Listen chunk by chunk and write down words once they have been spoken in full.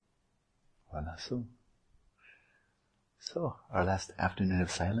Bhavana. So, our last afternoon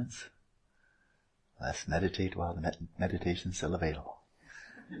of silence. Let's meditate while the meditation's still available.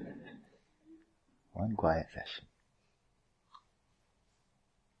 One quiet session.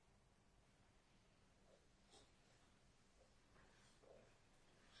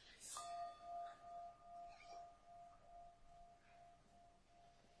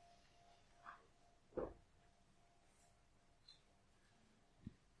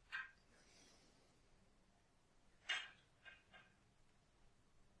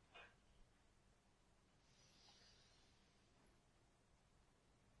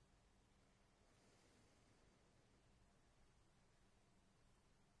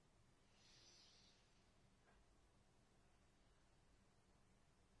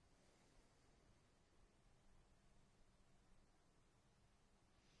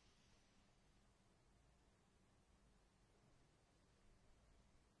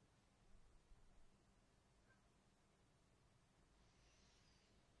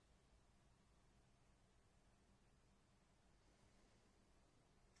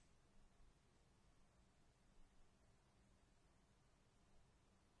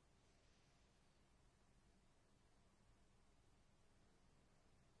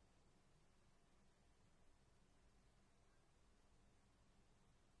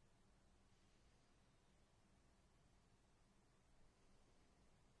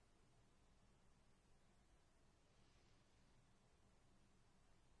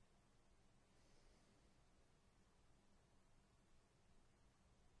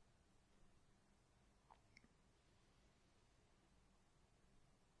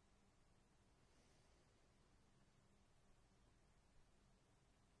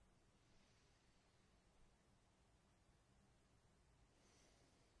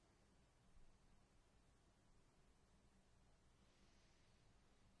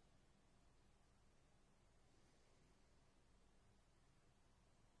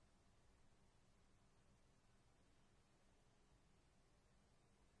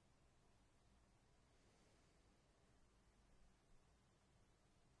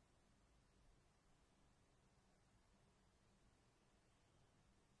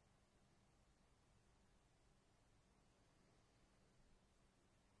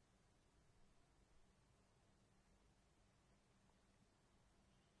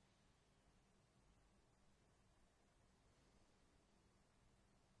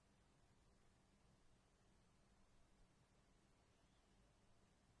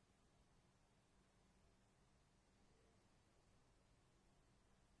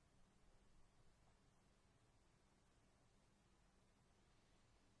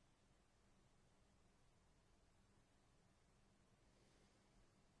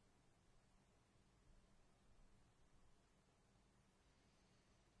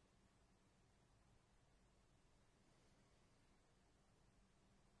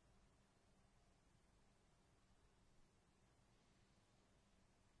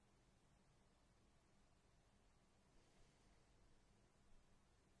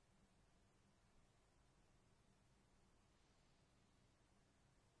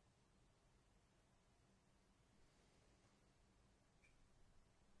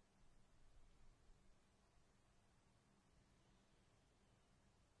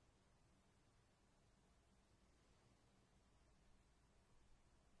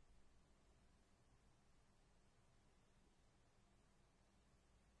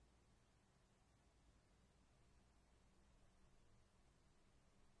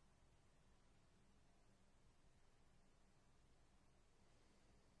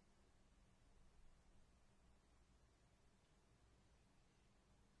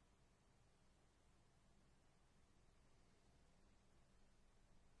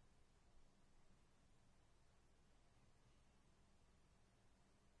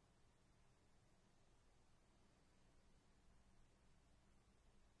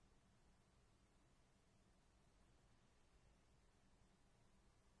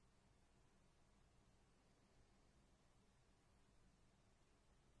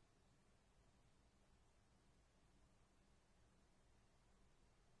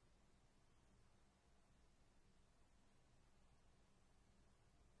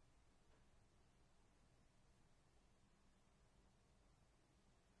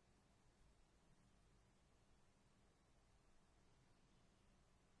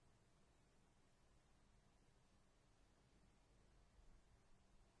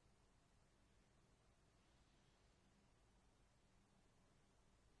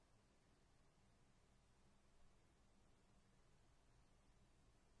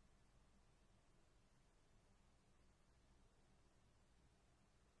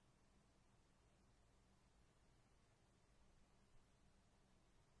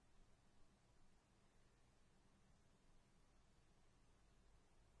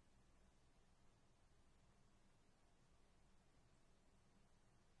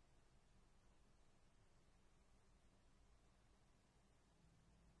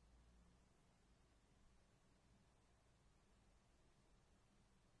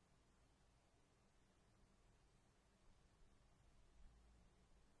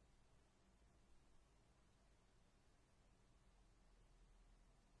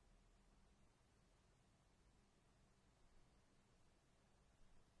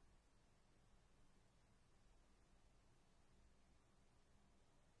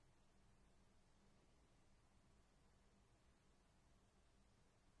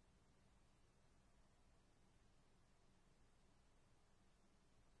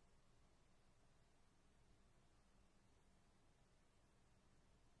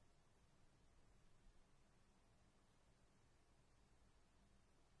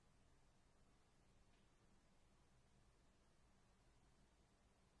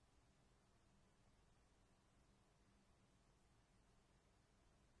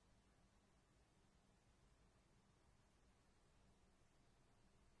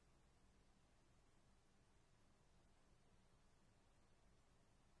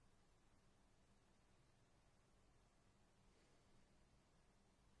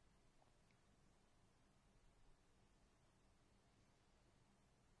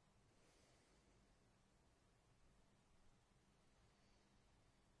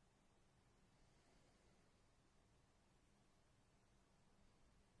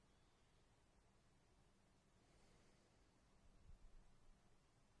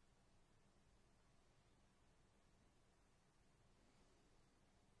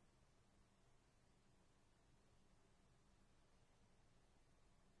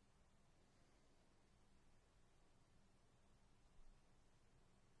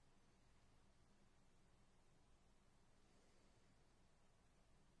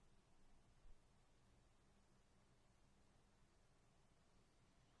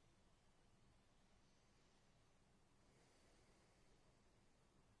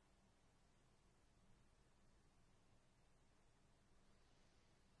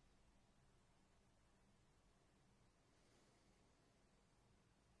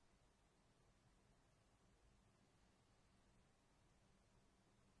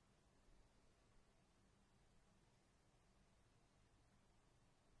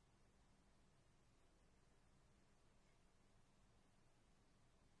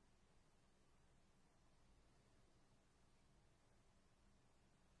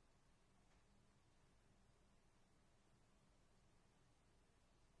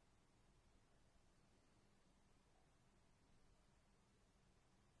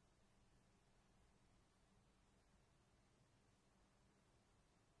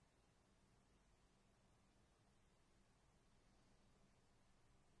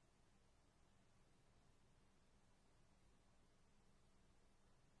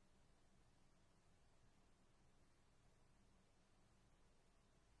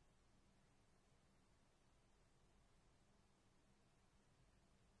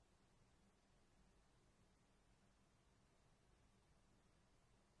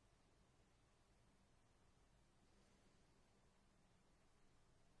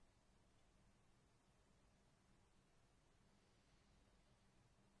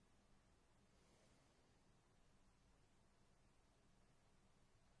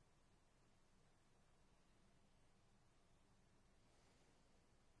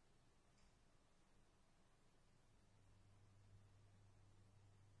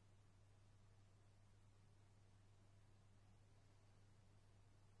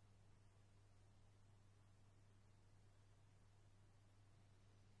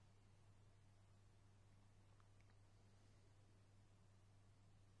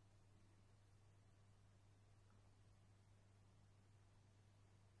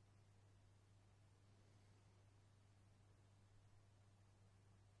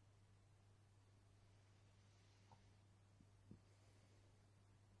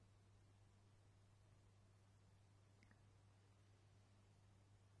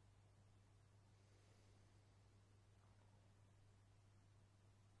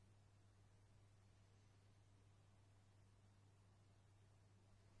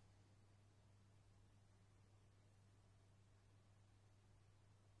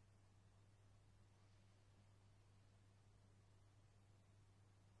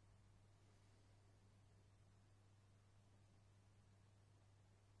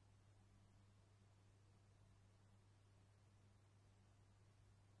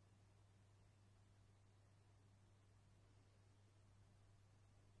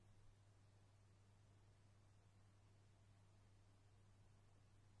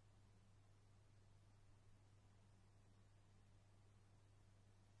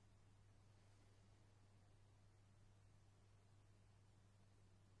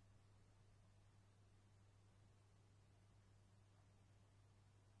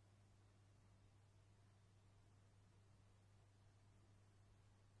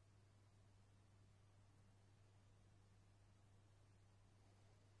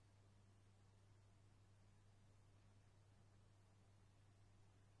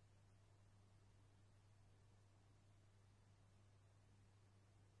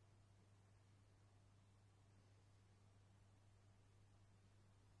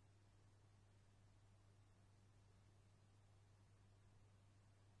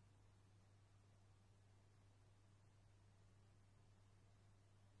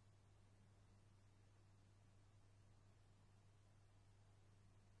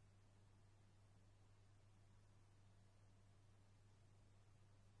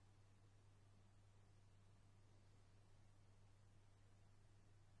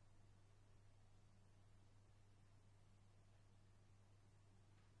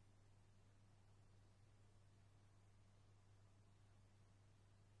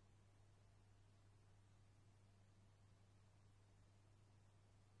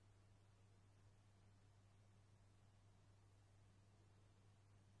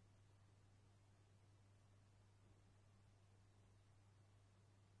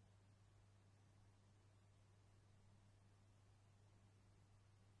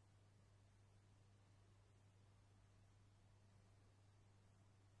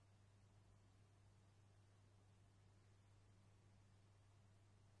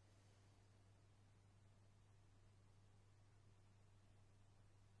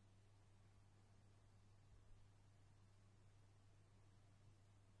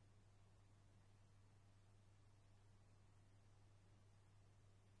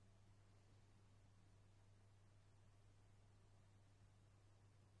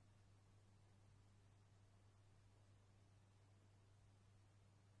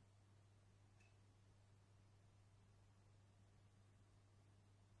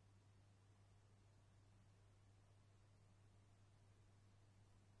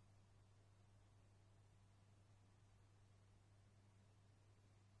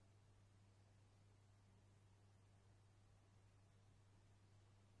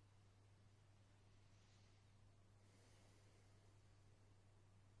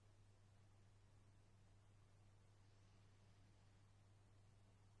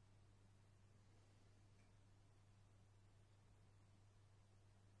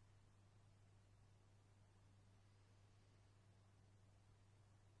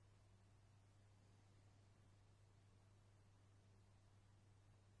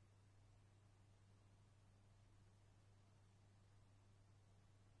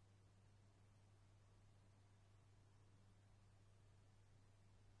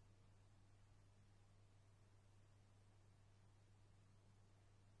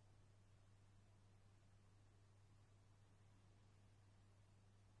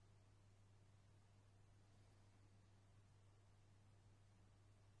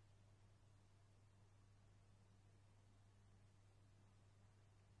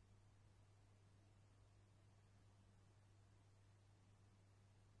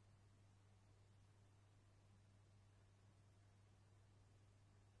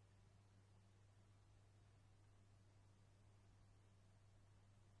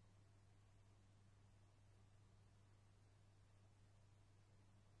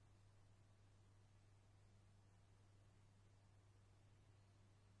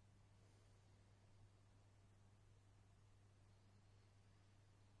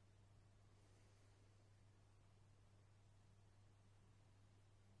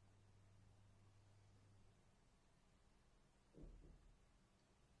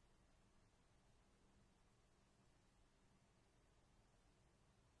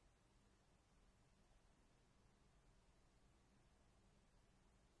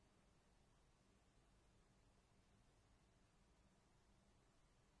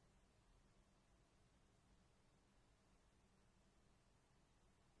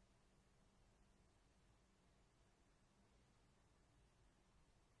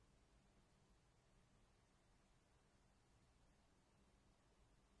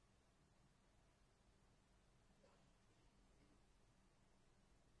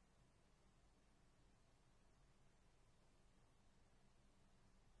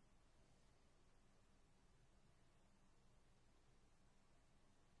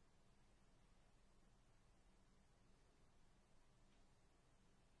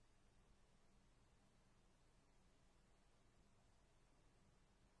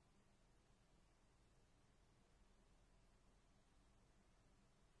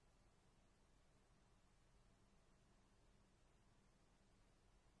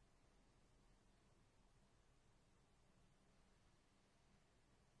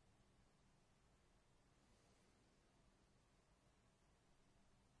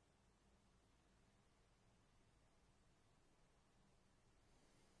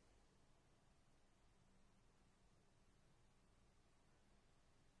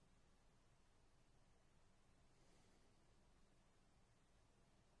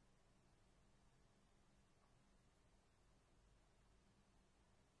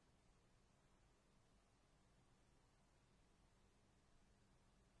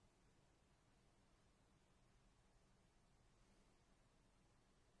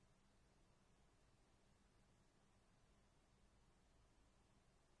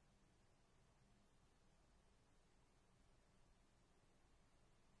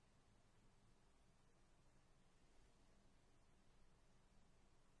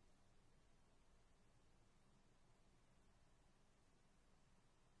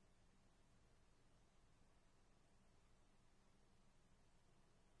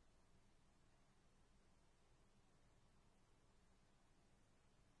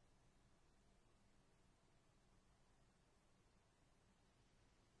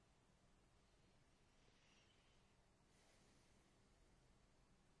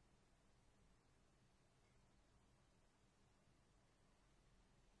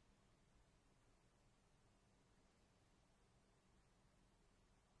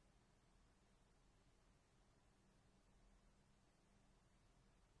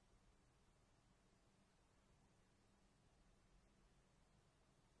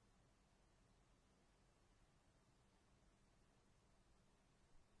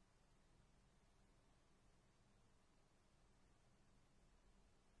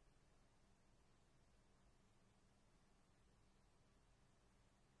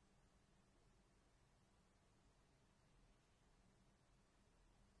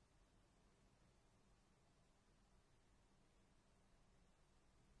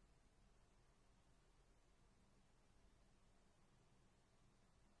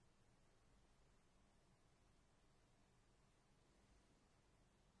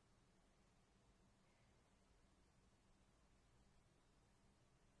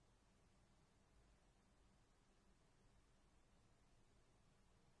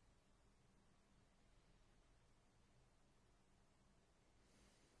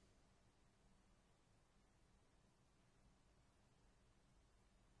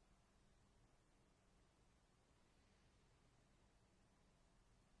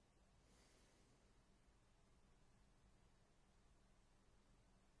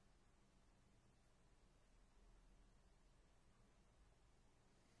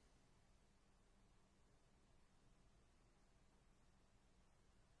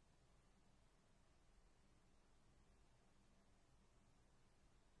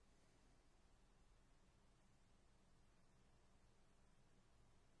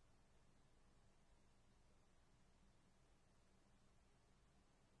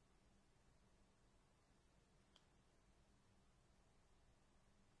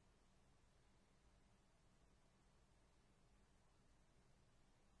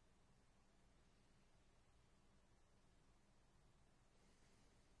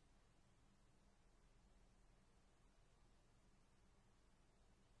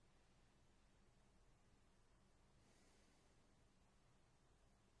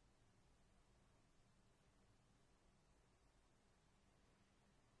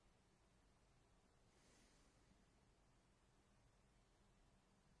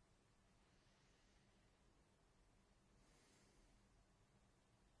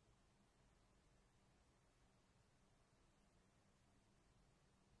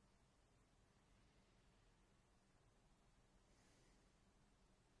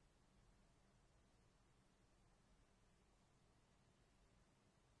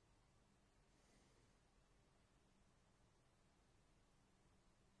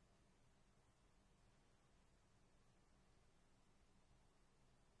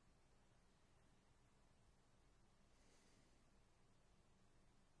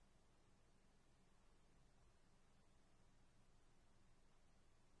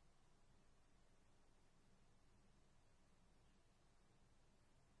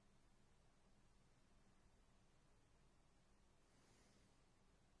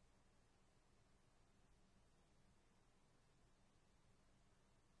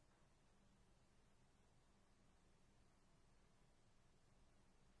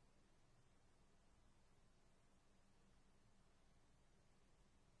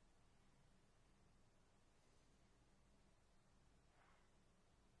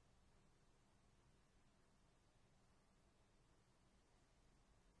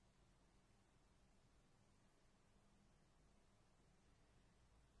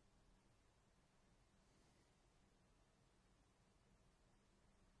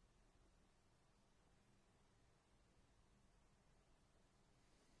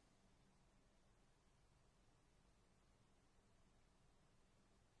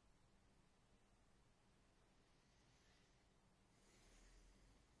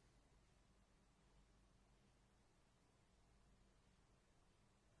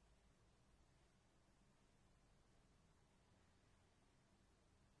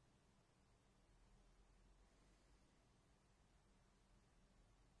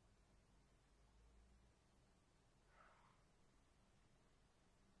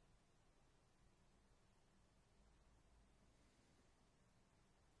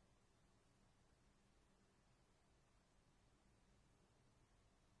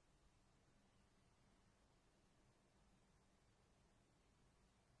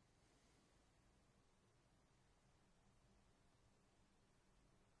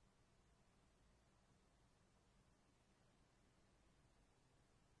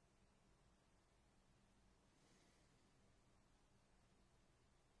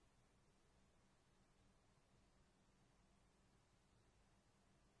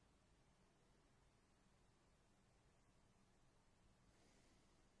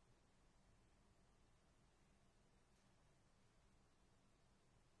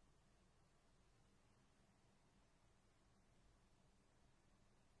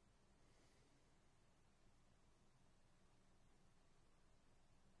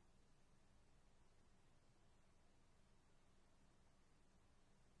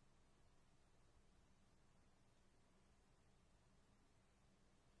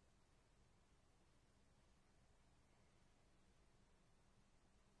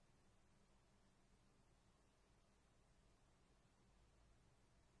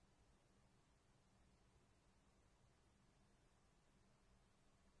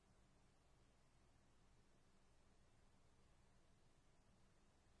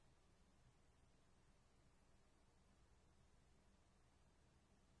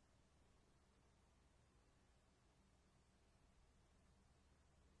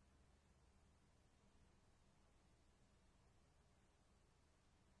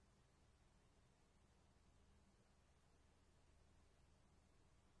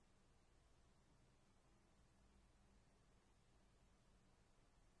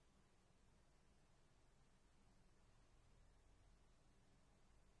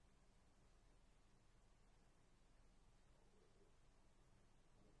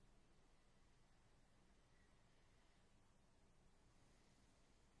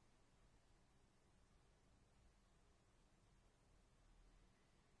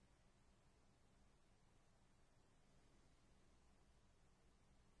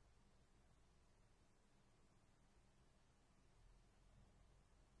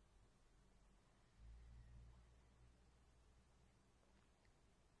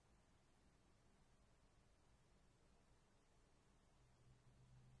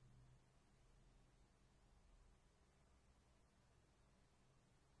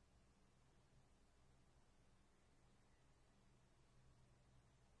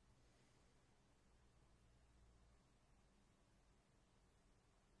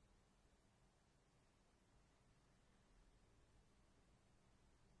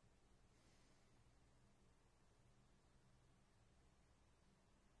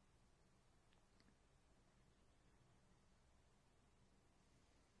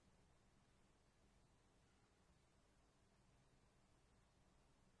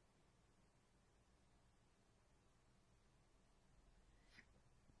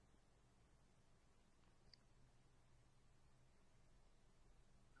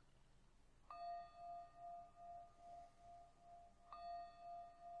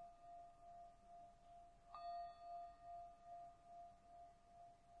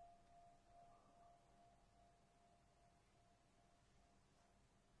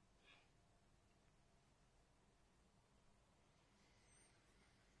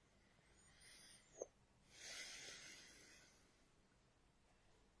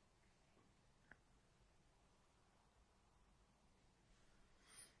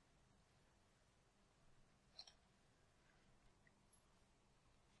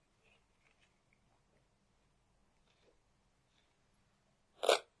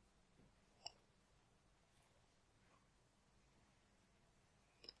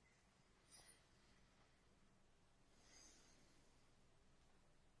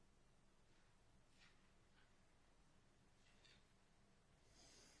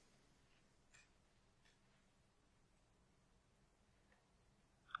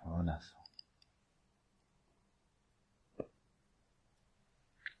 Mahayana.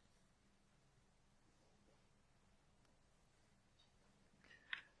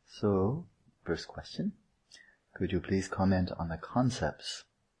 So, first question. Could you please comment on the concepts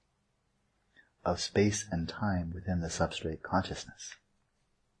of space and time within the substrate consciousness?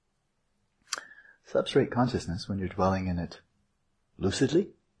 Substrate consciousness, when you're dwelling in it lucidly,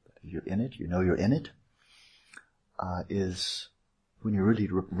 you're in it, you know you're in it, is, when you're really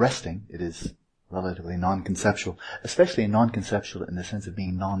resting, it is relatively non-conceptual, especially non-conceptual in the sense of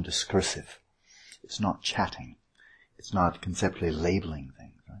being non-discursive. It's not chatting. It's not conceptually labeling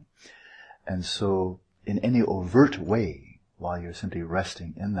things, right? And so, in any overt way, while you're simply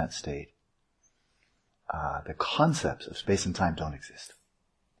resting in that state, the concepts of space and time don't exist.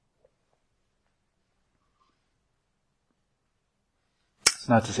 It's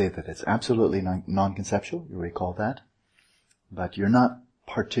not to say that it's absolutely non-conceptual, you recall that, but you're not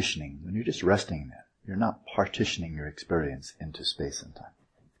partitioning. When you're just resting there, you're not partitioning your experience into space and time.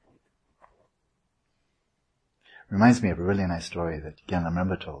 Reminds me of a really nice story that Gyan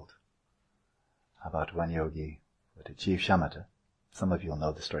Lamrimpa told about one yogi with achieved shamatha. Some of you will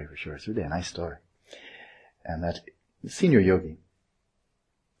know the story for sure. It's really a nice story. And that senior yogi,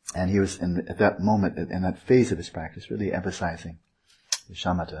 and he was at that moment, in that phase of his practice, really emphasizing the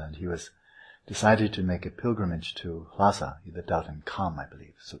shamatha, and he was decided to make a pilgrimage to Lhasa. He lived out in Kham, I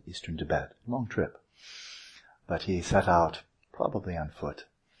believe, so eastern Tibet. Long trip. But he set out, probably on foot,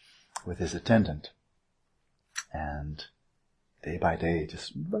 with his attendant, and day by day,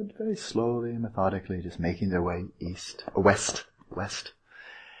 just very slowly, methodically, just making their way west.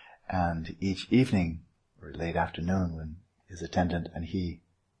 And each evening, or late afternoon, when his attendant and he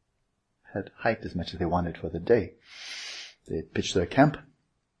had hiked as much as they wanted for the day, they'd pitch their camp,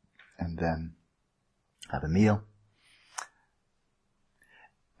 and then have a meal.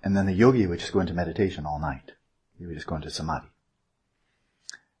 And then the yogi would just go into meditation all night. He would just go into samadhi.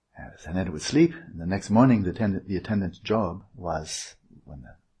 And his attendant would sleep, and the next morning the attendant's job was, when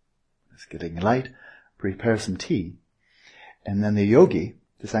it was getting light, prepare some tea. And then the yogi,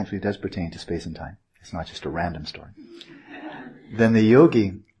 this actually does pertain to space and time, it's not just a random story. Then the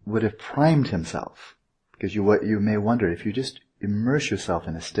yogi would have primed himself, because you may wonder, if you just immerse yourself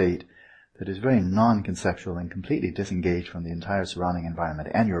in a state that is very non-conceptual and completely disengaged from the entire surrounding environment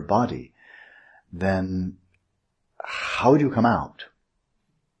and your body, then how do you come out?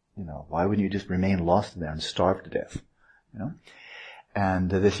 Why wouldn't you just remain lost there and starve to death? And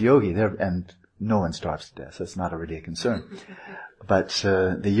this yogi there, and no one starves to death, so it's not really a concern. But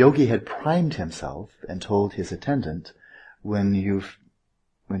the yogi had primed himself and told his attendant, when you've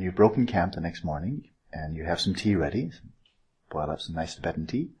broken camp the next morning and you have some tea ready, boil up some nice Tibetan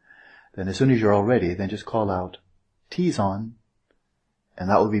tea, then as soon as you're all ready, then just call out, "Tea's on," and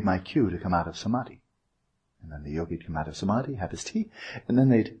that will be my cue to come out of samadhi. And then the yogi would come out of samadhi, have his tea, and then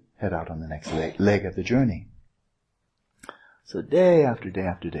they'd head out on the next leg of the journey. So day after day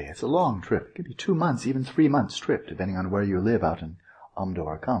after day, it's a long trip. It could be 2 months, even 3 months trip, depending on where you live out in Amdo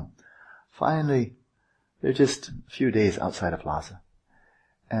or Kham. Finally, they're just a few days outside of Lhasa.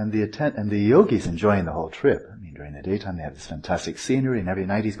 And the yogi's enjoying the whole trip. I mean, during the daytime they have this fantastic scenery, and every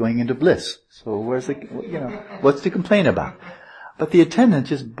night he's going into bliss. So what's to complain about? But the attendant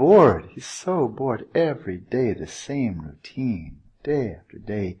just bored. He's so bored. Every day the same routine, day after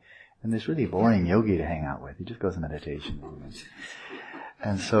day. And this really boring yogi to hang out with. He just goes in meditation.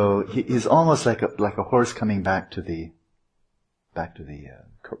 And so he's almost like a horse coming back to his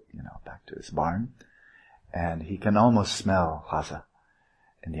barn. And he can almost smell Lhasa.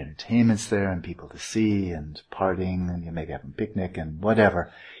 And the entertainment's there, and people to see, and partying, and you may have a picnic, and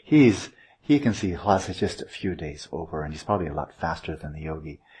whatever. He can see Lhasa just a few days over, and he's probably a lot faster than the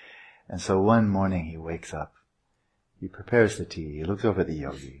yogi. And so one morning he wakes up, he prepares the tea, he looks over at the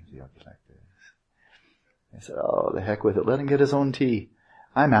yogi like this. He said, "Oh, the heck with it, let him get his own tea.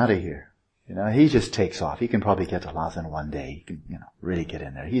 I'm out of here." He just takes off. He can probably get to Lhasa in one day. He can, really get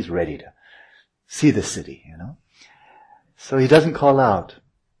in there. He's ready to see the city, So he doesn't call out,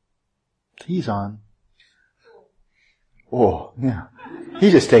 "Tea's on." Oh, yeah.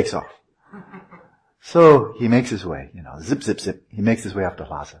 He just takes off. So he makes his way, zip, zip, zip. He makes his way up to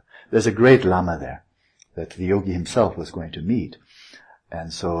Lhasa. There's a great lama there that the yogi himself was going to meet.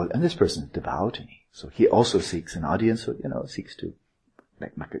 And this person is devout, and so he also seeks an audience, seeks to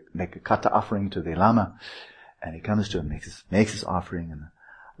make a kata offering to the lama. And he comes to him, makes his offering, and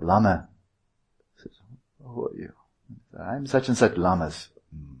the lama says, "Who are you?" "I'm such and such lama's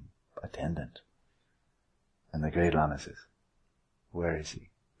attendant." And the great lama says, "Where is he?"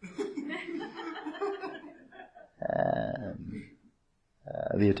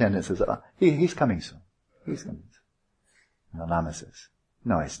 The attendant says, he's coming soon. He's coming soon. And the Lama says,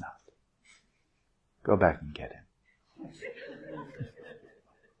 no, he's not. Go back and get him.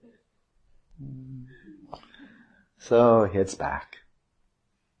 So he heads back.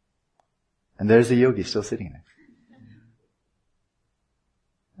 And there's the yogi still sitting there.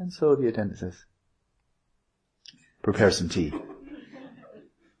 And so the attendant says, prepare some tea.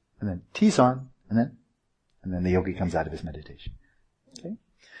 And then tea's on, and then the yogi comes out of his meditation. Okay?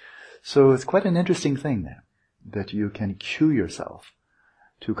 So it's quite an interesting thing there, that you can cue yourself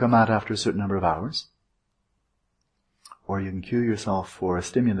to come out after a certain number of hours, or you can cue yourself for a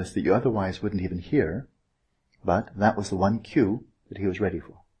stimulus that you otherwise wouldn't even hear, but that was the one cue that he was ready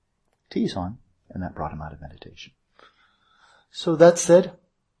for. Tea's on, and that brought him out of meditation. So that said,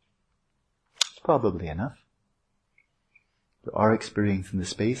 it's probably enough. You are experiencing the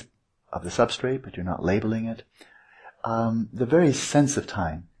space of the substrate, but you're not labeling it. The very sense of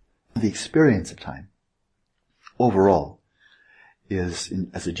time, the experience of time, overall, is,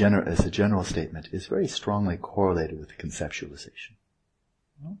 as a general statement, is very strongly correlated with conceptualization.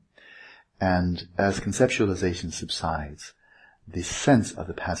 And as conceptualization subsides, the sense of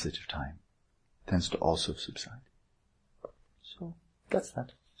the passage of time tends to also subside. So, that's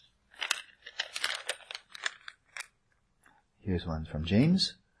that. Here's one from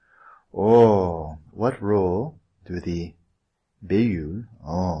James. Oh, what role do the Beiyul,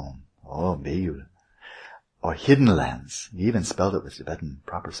 Beiyul, or hidden lands, he even spelled it with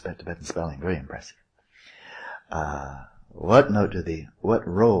proper Tibetan spelling, very impressive. What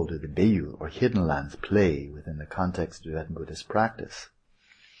role do the Beiyul, or hidden lands, play within the context of Tibetan Buddhist practice?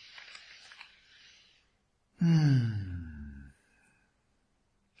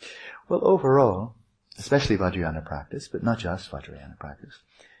 Well, overall, especially Vajrayana practice, but not just Vajrayana practice,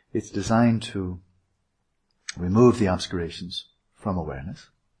 it's designed to remove the obscurations from awareness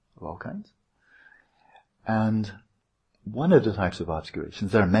of all kinds. And one of the types of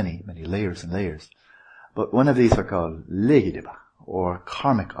obscurations, there are many, many layers and layers, but one of these are called legideba, or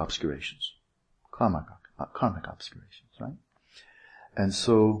karmic obscurations. Karmic obscurations, right? And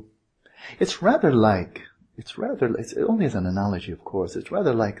so, it's only as an analogy, of course, it's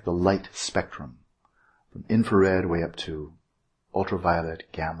rather like the light spectrum, from infrared way up to ultraviolet,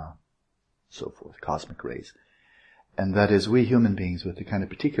 gamma, so forth, cosmic rays. And that is, we human beings with the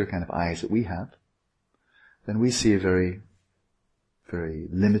particular kind of eyes that we have, then we see a very, very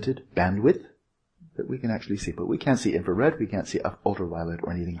limited bandwidth that we can actually see. But we can't see infrared, we can't see ultraviolet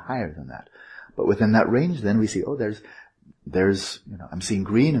or anything higher than that. But within that range, then we see, there's, I'm seeing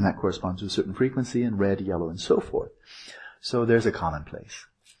green, and that corresponds to a certain frequency, and red, yellow, and so forth. So there's a commonplace.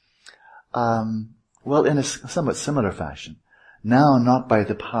 Well, in a somewhat similar fashion, now not by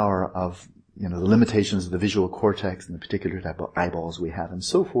the power of, the limitations of the visual cortex and the particular type of eyeballs we have and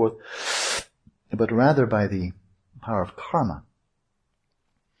so forth, but rather by the power of karma.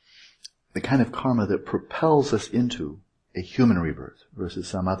 The kind of karma that propels us into a human rebirth versus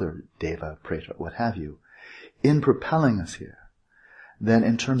some other deva, preta, what have you, in propelling us here. Then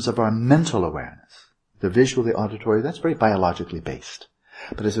in terms of our mental awareness, the visual, the auditory, that's very biologically based.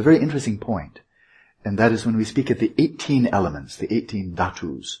 But it's a very interesting point. And that is when we speak of the 18 elements, the 18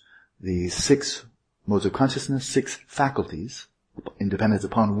 dhatus, the 6 modes of consciousness, 6 faculties, independent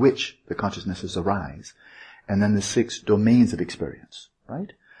upon which the consciousnesses arise, and then the 6 domains of experience,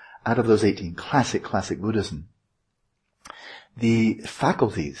 right? Out of those 18, classic Buddhism, the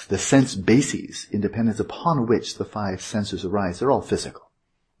faculties, the sense bases, independent upon which the 5 senses arise, they're all physical.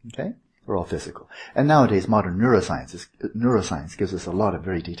 Okay? They're all physical. And nowadays, modern neuroscience gives us a lot of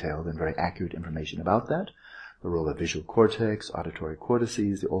very detailed and very accurate information about that. The role of visual cortex, auditory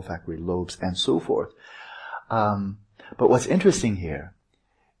cortices, the olfactory lobes, and so forth. But what's interesting here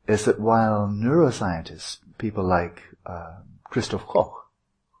is that while neuroscientists, people like Christoph Koch,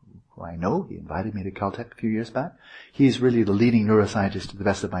 who I know, he invited me to Caltech a few years back, he's really the leading neuroscientist, to the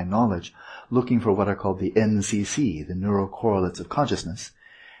best of my knowledge, looking for what are called the NCC, the neural correlates of consciousness.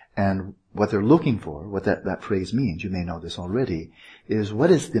 And what they're looking for, what that phrase means, you may know this already, is what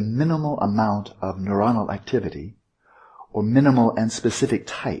is the minimal amount of neuronal activity, or minimal and specific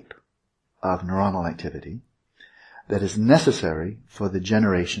type of neuronal activity, that is necessary for the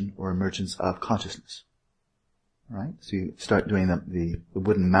generation or emergence of consciousness. Right? So you start doing the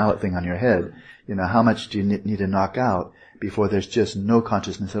wooden mallet thing on your head. How much do you need to knock out before there's just no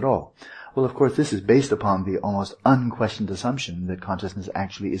consciousness at all? Well, of course, this is based upon the almost unquestioned assumption that consciousness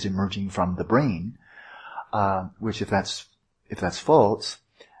actually is emerging from the brain, which if that's false,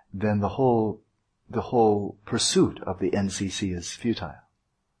 then the whole pursuit of the NCC is futile.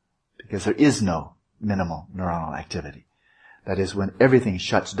 Because there is no minimal neuronal activity. That is, when everything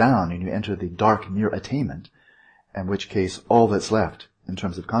shuts down and you enter the dark near attainment, in which case all that's left in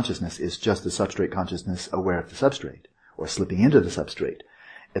terms of consciousness is just the substrate consciousness aware of the substrate, or slipping into the substrate.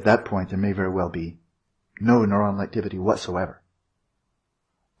 At that point, there may very well be no neuronal activity whatsoever.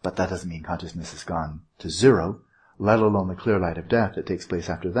 But that doesn't mean consciousness has gone to zero, let alone the clear light of death that takes place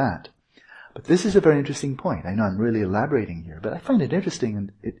after that. But this is a very interesting point. I know I'm really elaborating here, but I find it interesting,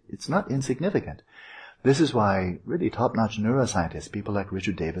 and it's not insignificant. This is why really top-notch neuroscientists, people like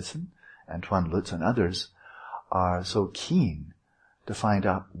Richard Davidson, Antoine Lutz, and others, are so keen to find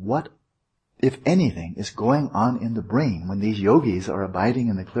out what, if anything, is going on in the brain when these yogis are abiding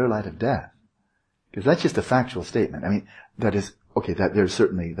in the clear light of death. Because that's just a factual statement. I mean, that is, okay,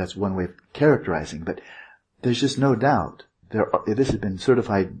 that's one way of characterizing, but there's just no doubt. This has been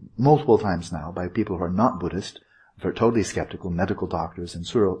certified multiple times now by people who are not Buddhist, who are totally skeptical, medical doctors, and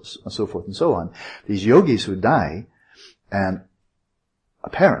so forth and so on. These yogis who die, and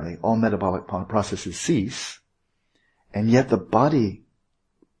apparently all metabolic processes cease, and yet the body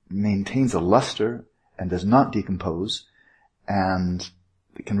maintains a luster and does not decompose, and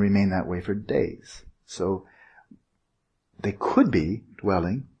it can remain that way for days. So they could be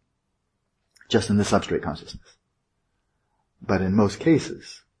dwelling just in the substrate consciousness. But in most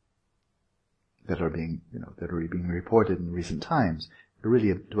cases that are being reported in recent times, they're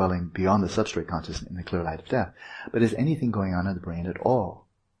really dwelling beyond the substrate consciousness in the clear light of death. But is anything going on in the brain at all?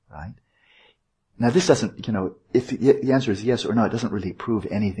 Right? Now this doesn't, if the answer is yes or no, it doesn't really prove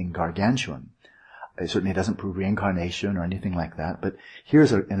anything gargantuan. It certainly doesn't prove reincarnation or anything like that, but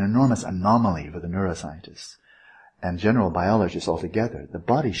here's an enormous anomaly for the neuroscientists and general biologists altogether. The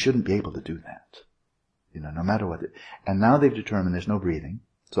body shouldn't be able to do that. No matter what. And now they've determined there's no breathing.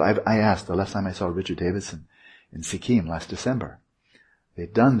 So I asked, the last time I saw Richard Davidson in Sikkim last December,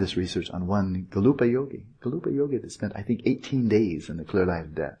 they'd done this research on one Galupa yogi that spent, I think, 18 days in the clear light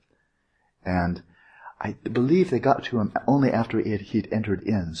of death. And I believe they got to him only after he'd entered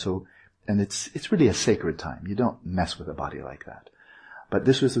in. So, and it's really a sacred time. You don't mess with a body like that. But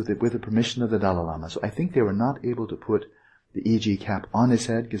this was with the permission of the Dalai Lama. So I think they were not able to put the EEG cap on his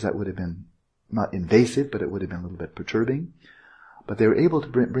head, because that would have been not invasive, but it would have been a little bit perturbing. But they were able to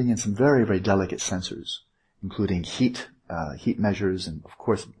bring in some very, very delicate sensors, including heat measures, and of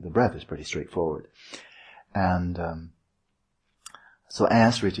course the breath is pretty straightforward. And so I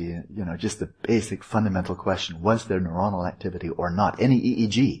asked Richie, just the basic fundamental question: was there neuronal activity or not?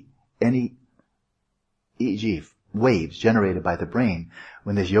 Any EEG waves generated by the brain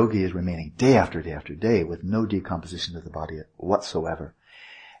when this yogi is remaining day after day after day with no decomposition of the body whatsoever.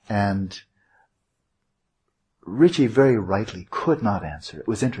 And Richie very rightly could not answer. It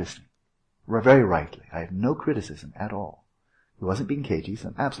was interesting. Very rightly. I have no criticism at all. He wasn't being cagey. He's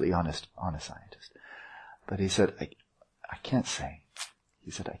an absolutely honest scientist. But he said, I can't say.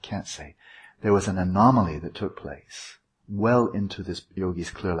 He said, I can't say. There was an anomaly that took place well into this yogi's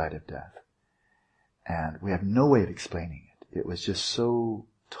clear light of death. And we have no way of explaining it. It was just so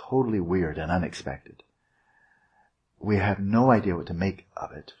totally weird and unexpected. We have no idea what to make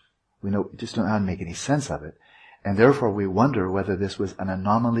of it. We just don't know how to make any sense of it. And therefore we wonder whether this was an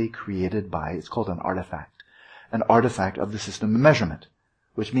anomaly created by, it's called an artifact of the system of measurement,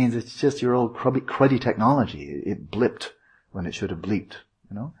 which means it's just your old cruddy technology. It blipped when it should have bleeped,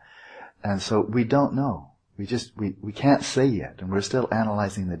 And so we don't know. We can't say yet, and we're still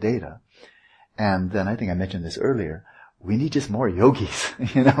analyzing the data. And then I think I mentioned this earlier, we need just more yogis.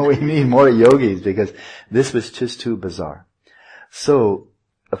 We need more yogis because this was just too bizarre. So,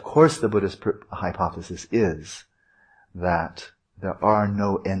 of course, the Buddhist hypothesis is that there are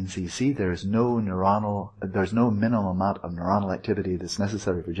no NCC, there's no minimum amount of neuronal activity that's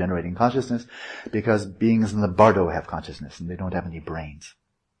necessary for generating consciousness, because beings in the bardo have consciousness and they don't have any brains.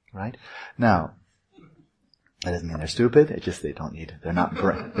 Right? Now, that doesn't mean they're stupid, it's just they're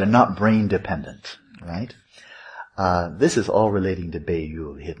not brain dependent. Right? This is all relating to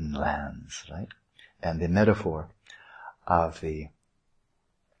Beiyul, hidden lands, right? And the metaphor of the,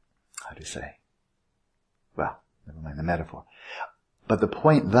 never mind the metaphor. But the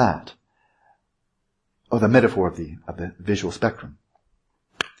point the metaphor of the visual spectrum.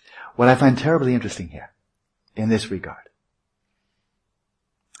 What I find terribly interesting here, in this regard,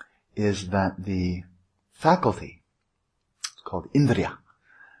 is that the faculty, it's called indriya,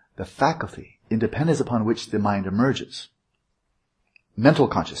 the faculty, independence upon which the mind emerges, mental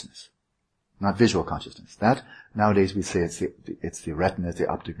consciousness, not visual consciousness. That, nowadays we say it's the retina, it's the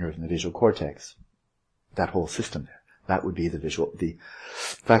optic nerve, and the visual cortex. That whole system there. That would be the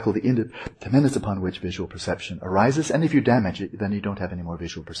faculty independence upon which visual perception arises. And if you damage it, then you don't have any more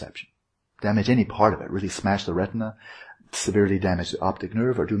visual perception. Damage any part of it, really smash the retina, severely damage the optic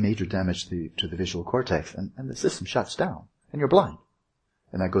nerve or do major damage to the visual cortex, and the system shuts down, and you're blind.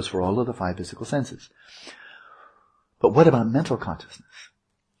 And that goes for all of the 5 physical senses. But what about mental consciousness?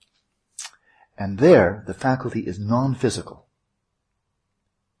 And there, the faculty is non-physical.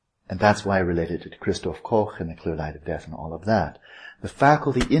 And that's why I related it to Christoph Koch and the clear light of death and all of that. The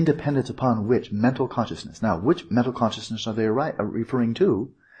faculty independent upon which mental consciousness. Now, which mental consciousness are they referring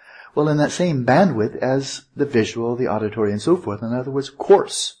to? Well, in that same bandwidth as the visual, the auditory, and so forth. In other words,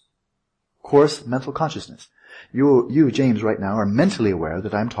 coarse mental consciousness. You, James, right now are mentally aware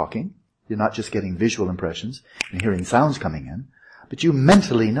that I'm talking. You're not just getting visual impressions and hearing sounds coming in, but you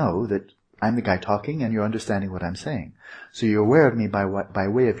mentally know that I'm the guy talking and you're understanding what I'm saying. So you're aware of me by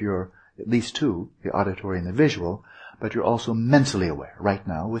way of your, at least 2, the auditory and the visual, but you're also mentally aware right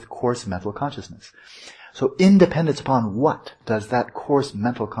now with coarse mental consciousness. So independence upon what does that coarse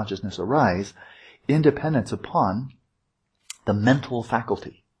mental consciousness arise? Independence upon the mental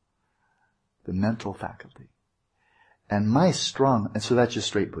faculty. The mental faculty. And so that's just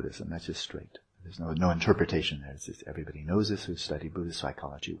straight Buddhism. That's just straight. There's no interpretation there. It's just, everybody knows this who's studied Buddhist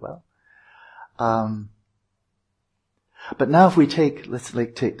psychology well. But now if we take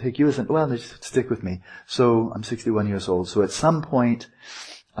you as just stick with me. So I'm 61 years old. So at some point,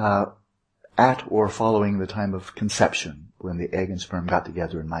 at or following the time of conception, when the egg and sperm got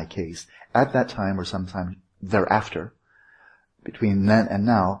together in my case, at that time or sometime thereafter, between then and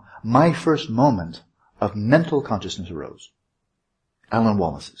now, my first moment of mental consciousness arose. Alan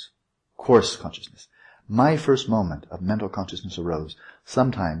Wallace's coarse consciousness. My first moment of mental consciousness arose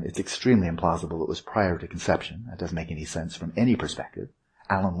sometime, it's extremely implausible, it was prior to conception. That doesn't make any sense from any perspective.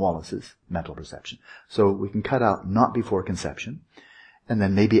 Alan Wallace's mental perception. So we can cut out not before conception, and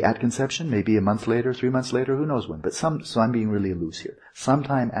then maybe at conception, maybe a month later, 3 months later, who knows when. But so I'm being really loose here.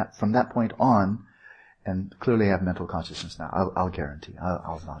 Sometime from that point on, and clearly I have mental consciousness now. I'll guarantee.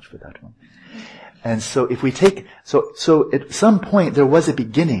 I'll vouch for that one. And so if we take, so at some point there was a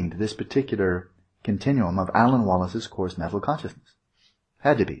beginning to this particular continuum of Alan Wallace's coarse mental consciousness.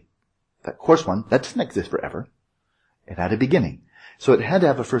 Had to be. That coarse one, that doesn't exist forever. It had a beginning. So it had to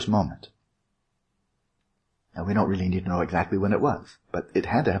have a first moment. Now we don't really need to know exactly when it was, but it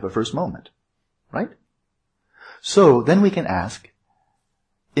had to have a first moment. Right? So then we can ask,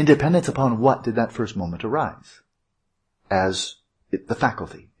 independence upon what did that first moment arise? As the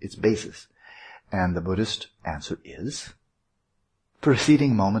faculty, its basis. And the Buddhist answer is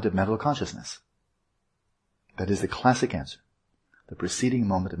preceding moment of mental consciousness. That is the classic answer. The preceding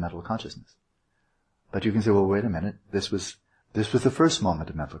moment of mental consciousness. But you can say, well, wait a minute. This was the first moment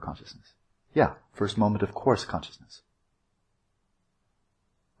of mental consciousness. Yeah, first moment of coarse consciousness.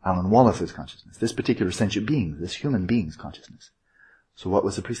 Alan Wallace's consciousness. This particular sentient being, this human being's consciousness. So what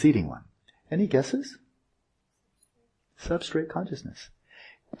was the preceding one? Any guesses? Substrate consciousness.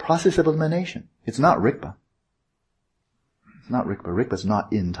 Process of elimination. It's not Rigpa. It's not Rigpa. Rigpa's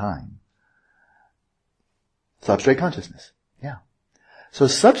not in time. Substrate consciousness. Yeah. So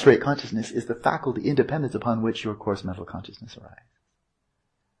substrate consciousness is the faculty independence upon which your coarse mental consciousness arises.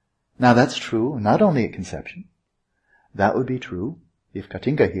 Now that's true not only at conception. That would be true if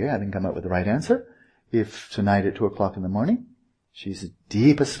Katinka here, having come up with the right answer, if tonight at 2 o'clock in the morning, she's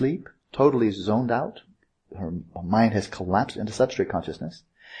deep asleep, totally zoned out, her mind has collapsed into substrate consciousness,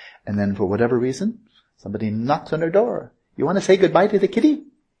 and then for whatever reason, somebody knocks on her door. You want to say goodbye to the kitty?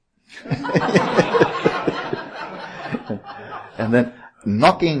 And then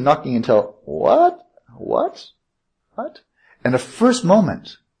knocking until, what? And the first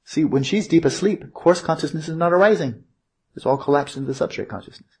moment, see, when she's deep asleep, coarse consciousness is not arising. It's all collapsed into the substrate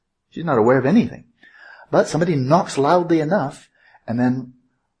consciousness. She's not aware of anything. But somebody knocks loudly enough, and then,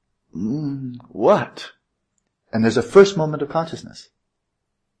 what? And there's a first moment of consciousness.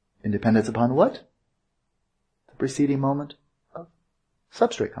 Independence upon what? The preceding moment of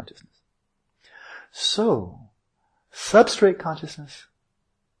substrate consciousness. So, substrate consciousness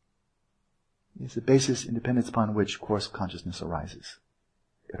is the basis independence upon which coarse consciousness arises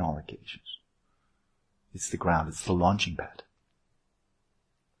in all occasions. It's the ground, it's the launching pad.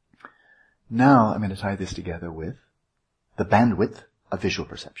 Now I'm going to tie this together with the bandwidth of visual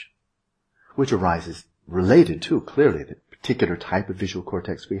perception, which arises related to, clearly, the particular type of visual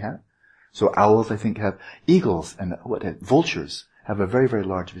cortex we have. So owls, I think, eagles and vultures have a very, very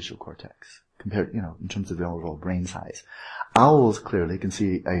large visual cortex compared, in terms of the overall brain size. Owls clearly can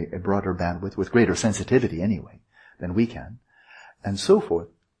see a broader bandwidth with greater sensitivity anyway than we can, and so forth.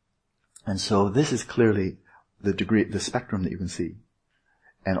 And so this is clearly the spectrum that you can see.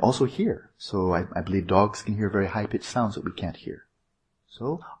 And also hear. So I believe dogs can hear very high-pitched sounds that we can't hear.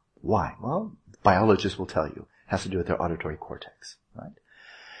 So, why? Well, biologists will tell you. Has to do with their auditory cortex, right?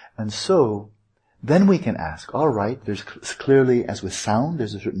 And so, then we can ask, all right, there's clearly, as with sound,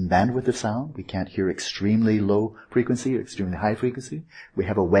 there's a certain bandwidth of sound. We can't hear extremely low frequency or extremely high frequency. We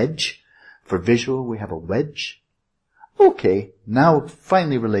have a wedge. For visual, we have a wedge. Okay, now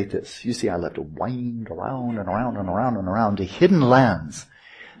finally relate this. You see, I love to wind around and around and around and around to hidden lands.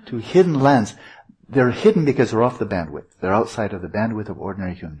 To hidden lands. They're hidden because they're off the bandwidth. They're outside of the bandwidth of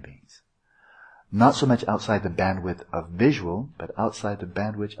ordinary human beings. Not so much outside the bandwidth of visual, but outside the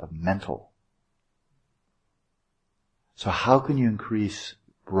bandwidth of mental. So how can you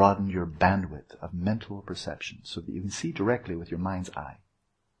broaden your bandwidth of mental perception so that you can see directly with your mind's eye?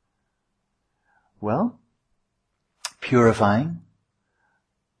 Well, purifying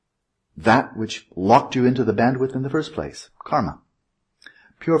that which locked you into the bandwidth in the first place, karma.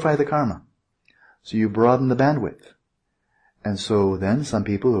 Purify the karma. So you broaden the bandwidth. And so then some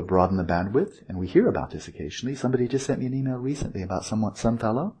people have broadened the bandwidth, and we hear about this occasionally. Somebody just sent me an email recently about some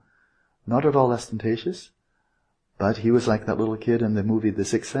fellow, not at all ostentatious, but he was like that little kid in the movie The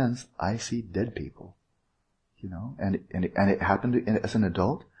Sixth Sense. I see dead people, and it happened as an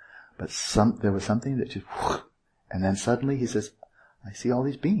adult, but there was something that just, and then suddenly he says, I see all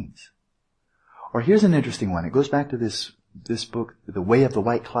these beings. Or here's an interesting one. It goes back to this book, The Way of the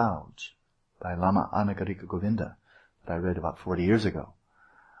White Clouds, by Lama Anagarika Govinda, that I read about 40 years ago.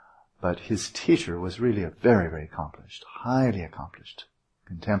 But his teacher was really a very, very accomplished, highly accomplished,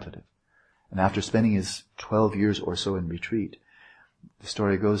 contemplative. And after spending his 12 years or so in retreat, the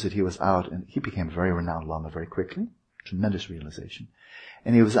story goes that he was out, and he became a very renowned Lama very quickly, tremendous realization.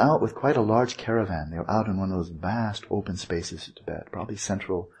 And he was out with quite a large caravan. They were out in one of those vast open spaces of Tibet, probably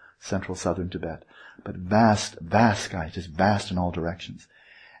central southern Tibet, but vast skies, just vast in all directions.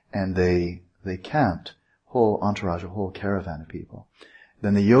 And they camped, whole entourage, a whole caravan of people.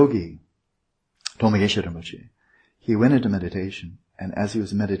 Then the yogi, Tomogeshe Rinpoche, he went into meditation, and as he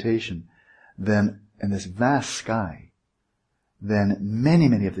was in meditation, then in this vast sky, then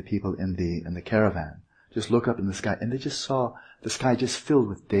many of the people in the caravan just look up in the sky, and they just saw the sky just filled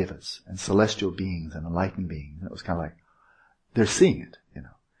with devas and celestial beings and enlightened beings. And it was kind of like, they're seeing it,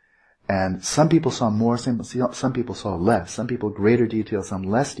 And some people saw more, some people saw less, some people greater detail, some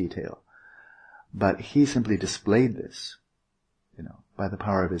less detail. But he simply displayed this, by the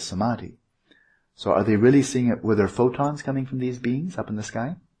power of his samadhi. So are they really seeing it? Were there photons coming from these beings up in the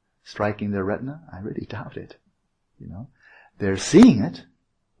sky, striking their retina? I really doubt it. They're seeing it,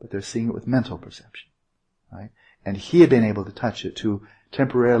 but they're seeing it with mental perception, right? And he had been able to touch it to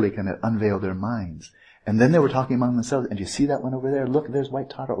temporarily kind of unveil their minds. And then they were talking among themselves, and you see that one over there? Look, there's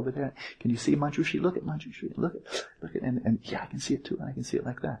White Tara over there. Can you see Manjushri? Look at Manjushri. Look at, and yeah, I can see it too, and I can see it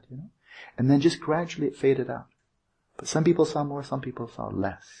like that, And then just gradually it faded out. But some people saw more, some people saw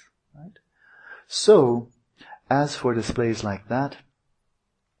less, right? So, as for displays like that,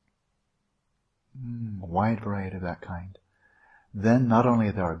 a wide variety of that kind, then not only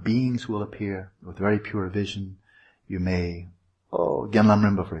there are beings who will appear with very pure vision, you may, Genlam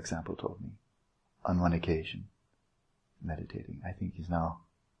Rinpa, for example, told me, on one occasion, meditating. I think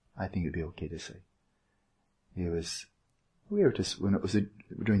it'd be okay to say. We were just, when it was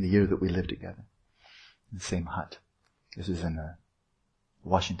during the year that we lived together, in the same hut. This was in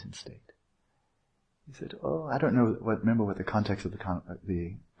Washington State. He said, I don't remember what the context of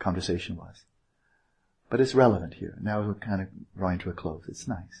the conversation was. But it's relevant here. Now we're kind of drawing to a close. It's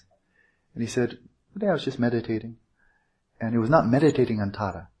nice. And he said, one day I was just meditating. And he was not meditating on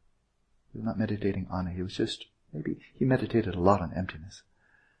Tara. He was not meditating on it. He was just, maybe he meditated a lot on emptiness.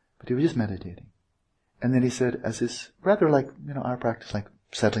 But he was just meditating. And then he said, as this, rather like, our practice, like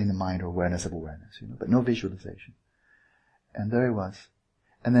settling the mind or awareness of awareness, but no visualization. And there he was.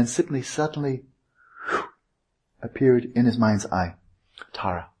 And then suddenly appeared in his mind's eye,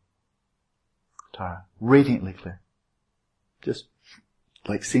 Tara, radiantly clear. Just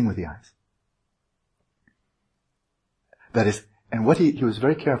like seeing with the eyes. That is, and what he was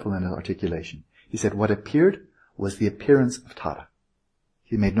very careful in his articulation. He said what appeared was the appearance of Tara.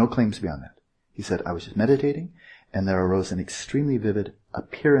 He made no claims beyond that. He said, I was just meditating, and there arose an extremely vivid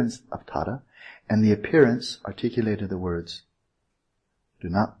appearance of Tara, and the appearance articulated the words, do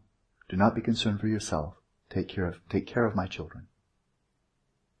not be concerned for yourself, take care of my children.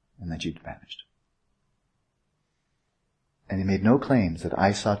 And then she vanished. And he made no claims that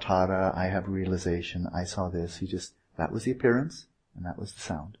I saw Tara, I have realization, I saw this. That was the appearance, and that was the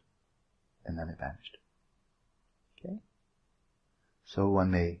sound. And then it vanished. Okay? So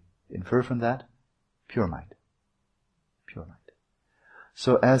one may infer from that, pure mind. Pure mind.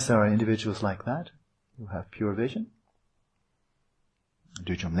 So as there are individuals like that, who have pure vision,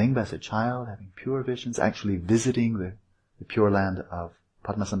 Dujum Lingpa as a child, having pure visions, actually visiting the pure land of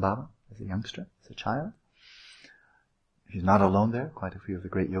Padmasambhava as a youngster, as a child. He's not alone there. Quite a few of the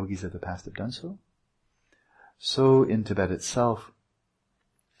great yogis of the past have done so. So in Tibet itself,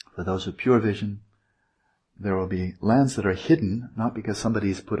 for those with pure vision, there will be lands that are hidden, not because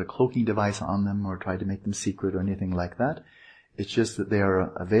somebody's put a cloaking device on them or tried to make them secret or anything like that. It's just that they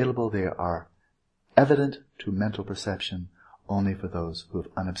are available, they are evident to mental perception only for those who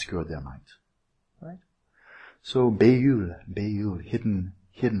have unobscured their minds. Right? So Beiyul,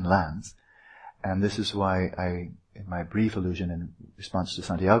 hidden lands. And this is why in my brief allusion in response to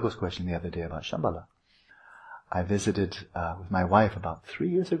Santiago's question the other day about Shambhala, I visited with my wife about 3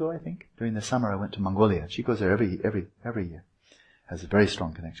 years ago, I think. During the summer, I went to Mongolia. She goes there every year. Has a very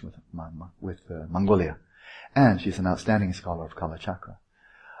strong connection with Mongolia, and she's an outstanding scholar of Kala Chakra.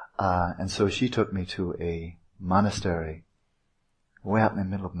 And so she took me to a monastery way out in the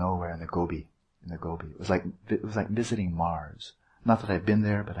middle of nowhere in the Gobi. It was like visiting Mars. Not that I've been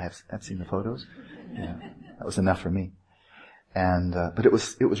there, but I've seen the photos. Yeah, that was enough for me. And but it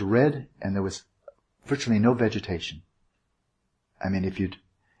was red, and there was virtually no vegetation. I mean, if you'd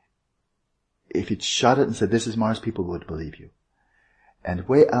shot it and said, this is Mars, people would believe you. And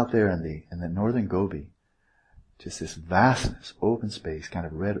way out there in the northern Gobi, just this vastness, open space, kind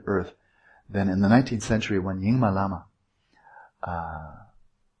of red earth. Then in the 19th century, when Nyingma Lama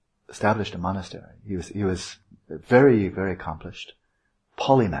established a monastery, he was very, very accomplished,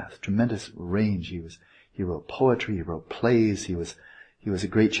 polymath, tremendous range. He wrote poetry, he wrote plays, he was a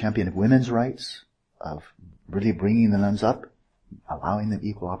great champion of women's rights, of really bringing the nuns up, allowing them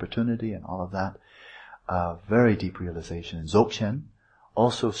equal opportunity and all of that. Very deep realization in Dzogchen,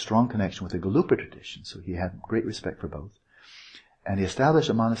 also strong connection with the Gelugpa tradition, so he had great respect for both. And he established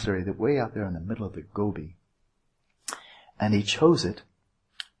a monastery that way out there in the middle of the Gobi. And he chose it,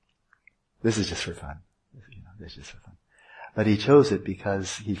 this is just for fun, but he chose it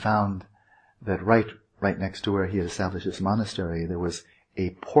because he found that right next to where he had established this monastery, there was a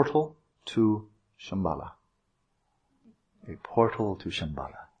portal to Shambhala. A portal to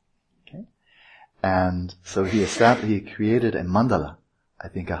Shambhala. Okay? And so he created a mandala, I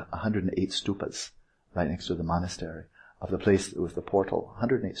think 108 stupas, right next to the monastery, of the place that was the portal.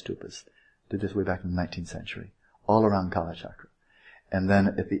 108 stupas. Did this way back in the 19th century. All around Kala Chakra. And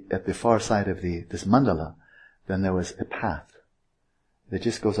then at the far side of this mandala, then there was a path that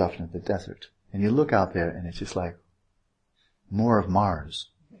just goes off into the desert. And you look out there and it's just like more of Mars.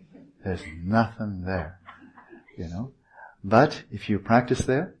 There's nothing there, But if you practice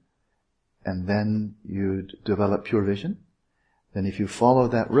there, and then you develop pure vision, then if you follow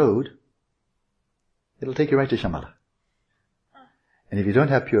that road, it'll take you right to Shambhala. And if you don't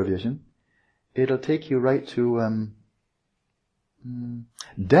have pure vision, it'll take you right to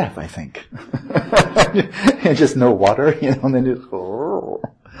death, I think. And just no water, and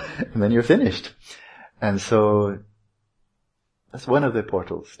then you're finished. And so that's one of the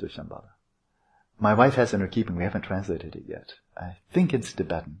portals to Shambhala. My wife has in her keeping, we haven't translated it yet. I think it's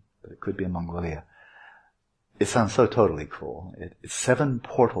Tibetan, but it could be in Mongolia. It sounds so totally cool. It's 7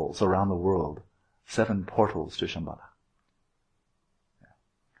 portals around the world. 7 portals to Shambhala.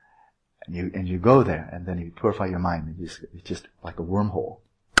 Yeah. And you go there, and then you purify your mind, and it's just like a wormhole,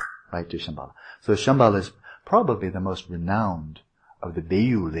 right to Shambhala. So Shambhala is probably the most renowned of the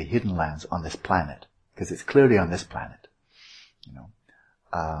Beiyul, the hidden lands on this planet, because it's clearly on this planet.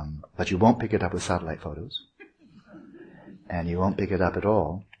 But you won't pick it up with satellite photos. And you won't pick it up at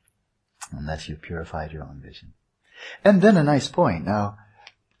all unless you've purified your own vision. And then a nice point. Now,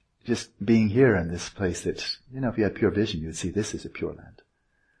 just being here in this place that, if you had pure vision, you would see this is a pure land.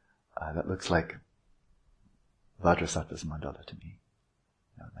 That looks like Vajrasattva's mandala to me.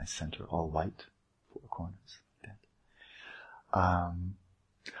 Nice center, all white, 4 corners.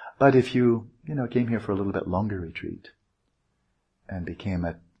 But if you, came here for a little bit longer retreat, and became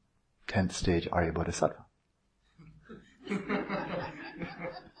a 10th stage Arya Bodhisattva.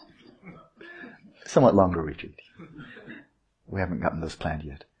 Somewhat longer retreat. We haven't gotten those planned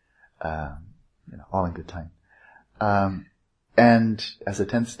yet. All in good time. And as a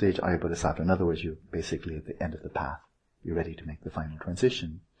 10th stage Arya Bodhisattva, in other words, you're basically at the end of the path. You're ready to make the final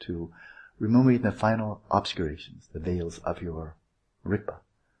transition to removing the final obscurations, the veils of your Rigpa.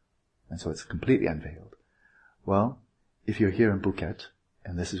 And so it's completely unveiled. Well, if you're here in Phuket,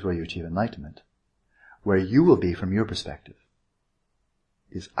 and this is where you achieve enlightenment, where you will be from your perspective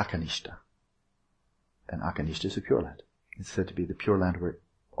is Akanishta. And Akanishta is a pure land. It's said to be the pure land where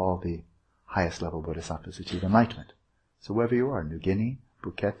all the highest level bodhisattvas achieve enlightenment. So wherever you are, New Guinea,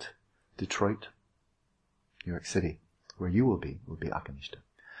 Phuket, Detroit, New York City, where you will be Akanishta.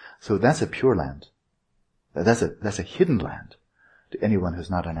 So that's a pure land. That's a hidden land to anyone who's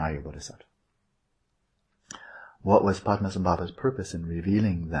not an Arya Bodhisattva. What was Padmasambhava's purpose in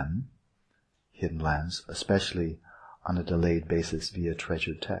revealing them, hidden lands, especially on a delayed basis via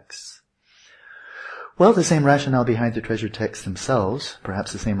treasured texts? Well, the same rationale behind the treasured texts themselves,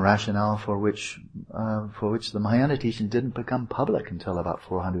 perhaps the same rationale for which the Mahayana teaching didn't become public until about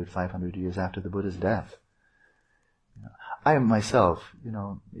 400, 500 years after the Buddha's death. I myself,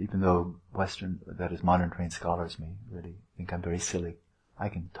 even though modern trained scholars may really think I'm very silly, I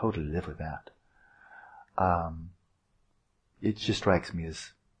can totally live with that. It just strikes me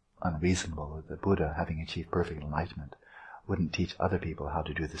as unreasonable that the Buddha, having achieved perfect enlightenment, wouldn't teach other people how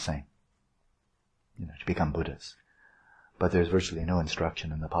to do the same, to become Buddhas. But there's virtually no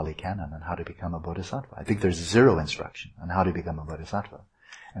instruction in the Pali Canon on how to become a Bodhisattva. I think there's zero instruction on how to become a Bodhisattva,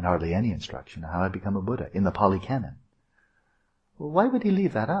 and hardly any instruction on how to become a Buddha in the Pali Canon. Well, why would he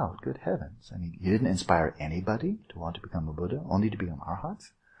leave that out? Good heavens. I mean, he didn't inspire anybody to want to become a Buddha, only to become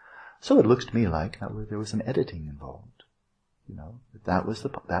arhats. So it looks to me like there was some editing involved. That was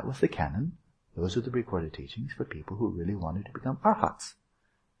the canon. Those are the recorded teachings for people who really wanted to become arhats.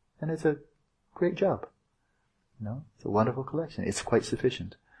 And it's a great job. It's a wonderful collection. It's quite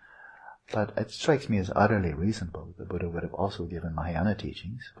sufficient. But it strikes me as utterly reasonable that the Buddha would have also given Mahayana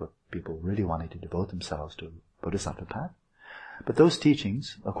teachings for people really wanting to devote themselves to Bodhisattva path. But those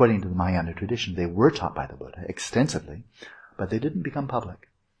teachings, according to the Mahayana tradition, they were taught by the Buddha extensively, but they didn't become public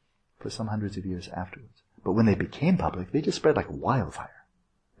for some hundreds of years afterwards. But when they became public, they just spread like wildfire.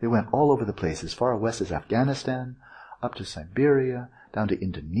 They went all over the place, as far west as Afghanistan, up to Siberia, down to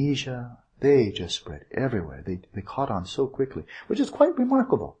Indonesia. They just spread everywhere. They caught on so quickly, which is quite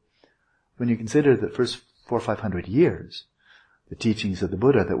remarkable. When you consider that first 400 or 500 years, the teachings of the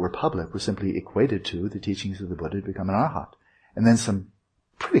Buddha that were public were simply equated to the teachings of the Buddha to become an arhat. And then some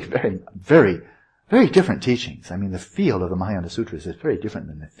pretty, very, very, very different teachings. I mean, the feel of the Mahayana Sutras is very different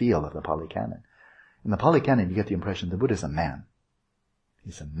than the feel of the Pali Canon. In the Pali Canon, you get the impression the Buddha is a man.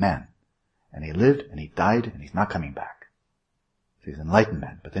 He's a man. And he lived, and he died, and he's not coming back. So he's an enlightened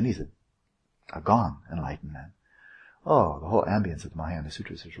man, but then he's a gone enlightened man. Oh, the whole ambience of the Mahayana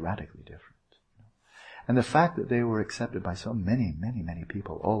Sutras is radically different. And the fact that they were accepted by so many, many, many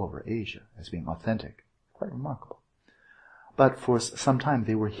people all over Asia as being authentic, quite remarkable. But for some time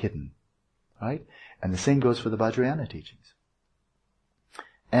they were hidden, right? And the same goes for the Vajrayana teachings.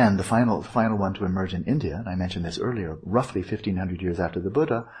 And the final one to emerge in India, and I mentioned this earlier, roughly 1500 years after the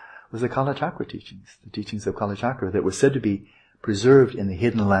Buddha, was the Kalachakra teachings, the teachings of Kalachakra that were said to be preserved in the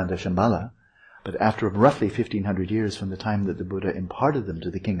hidden land of Shambhala, but after roughly 1500 years from the time that the Buddha imparted them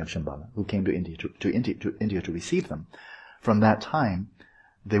to the king of Shambhala, who came to India to receive them, from that time,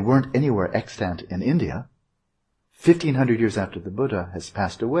 they weren't anywhere extant in India. 1500 years after the Buddha has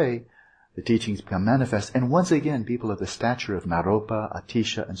passed away, the teachings become manifest, and once again, people of the stature of Naropa,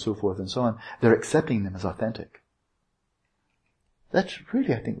 Atisha, and so forth and so on, they're accepting them as authentic. That's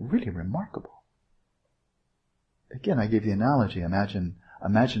really, I think, really remarkable. Again, I gave the analogy, imagine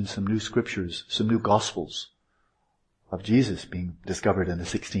some new scriptures, some new gospels of Jesus being discovered in the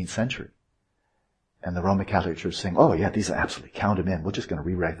 16th century. And the Roman Catholic Church saying, oh yeah, these are absolutely, count them in, we're just going to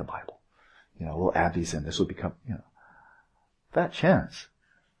rewrite the Bible. We'll add these in, this will become, that chance.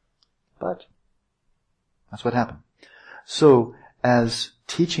 But that's what happened. So, as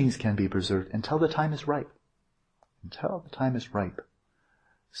teachings can be preserved until the time is ripe. Until the time is ripe.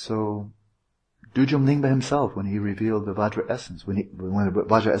 So, Dujum Lingpa himself, when he revealed the Vajra essence, when the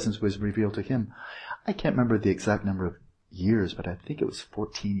Vajra essence was revealed to him, I can't remember the exact number of years, but I think it was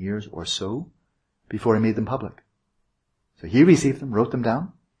 14 years or so before he made them public. So he received them, wrote them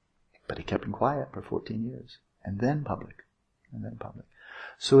down, but he kept them quiet for 14 years. And then public.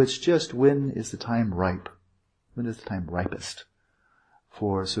 So it's just, when is the time ripe? When is the time ripest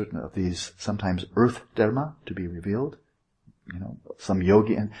for certain of these sometimes earth dharma to be revealed? Some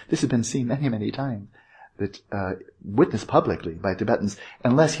yogi, and this has been seen many, many times, that witnessed publicly by Tibetans,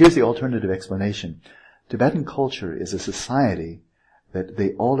 unless, here's the alternative explanation. Tibetan culture is a society that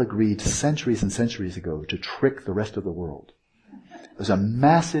they all agreed centuries and centuries ago to trick the rest of the world. There's a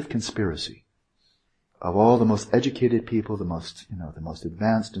massive conspiracy of all the most educated people, the most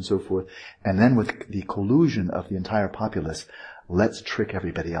advanced and so forth, and then with the collusion of the entire populace, let's trick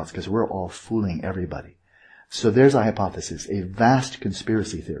everybody else, because we're all fooling everybody. So there's a hypothesis, a vast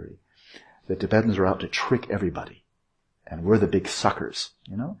conspiracy theory, that Tibetans are out to trick everybody, and we're the big suckers,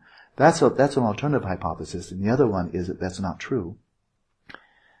 That's an alternative hypothesis, and the other one is that that's not true,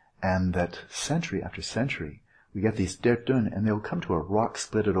 and that century after century, we get these dertun, and they'll come to a rock,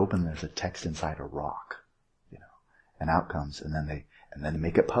 split it open, there's a text inside a rock, and outcomes, and then they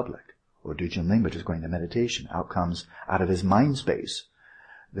make it public. Or Dujin Lingpa just going to meditation, outcomes out of his mind space,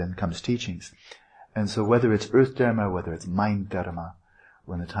 then comes teachings. And so whether it's earth dharma, whether it's mind dharma,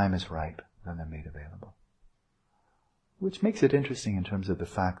 when the time is ripe, then they're made available. Which makes it interesting in terms of the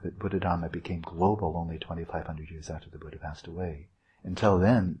fact that Buddha Dharma became global only 2,500 years after the Buddha passed away. Until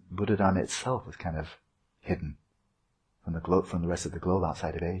then, Buddha Dharma itself was kind of hidden from the rest of the globe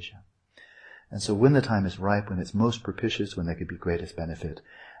outside of Asia. And so when the time is ripe, when it's most propitious, when there could be greatest benefit,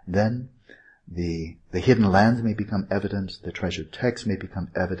 then the hidden lands may become evident, the treasured texts may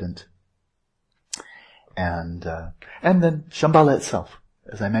become evident, and then Shambhala itself,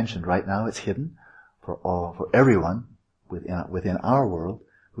 as I mentioned, right now it's hidden for everyone within our world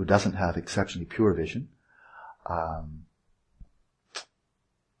who doesn't have exceptionally pure vision. And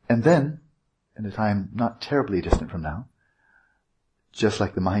then, in a time not terribly distant from now, just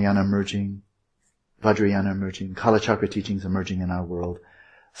like the Mahayana emerging, Vajrayana emerging, Kalachakra teachings emerging in our world,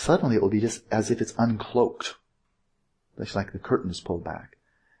 suddenly it will be just as if it's uncloaked. It's like the curtain is pulled back.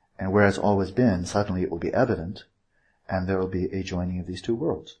 And where it's always been, suddenly it will be evident, and there will be a joining of these two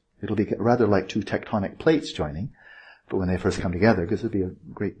worlds. It'll be rather like two tectonic plates joining, but when they first come together, because it'll be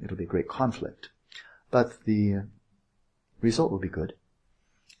a great conflict. But the result will be good,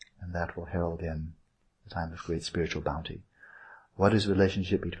 and that will herald in the time of great spiritual bounty. What is the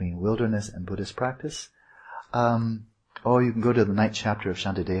relationship between wilderness and Buddhist practice? You can go to the 9th chapter of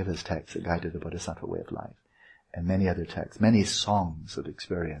Shantideva's text, A Guide to the Bodhisattva Way of Life, and many other texts, many songs of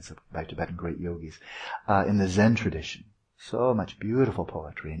experience by Tibetan great yogis. In the Zen tradition, so much beautiful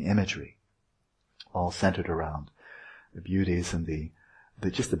poetry and imagery, all centered around the beauties and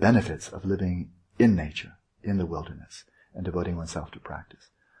just the benefits of living in nature, in the wilderness, and devoting oneself to practice.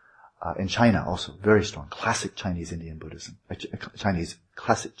 In China also, very strong, classic Chinese Indian Buddhism,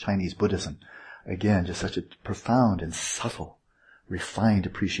 classic Chinese Buddhism. Again, just such a profound and subtle, refined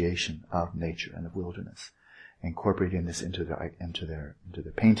appreciation of nature and of wilderness, incorporating this into their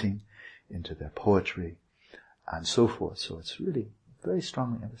painting, into their poetry, and so forth. So it's really very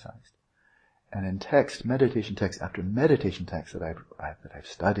strongly emphasized. And in text, meditation text after meditation text that I've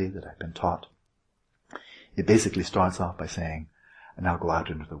studied, that I've been taught, it basically starts off by saying, and now go out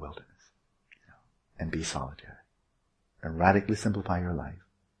into the wilderness, and be solitary, and radically simplify your life,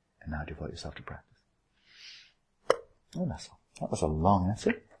 and now devote yourself to practice. Oh, that's all. That was a long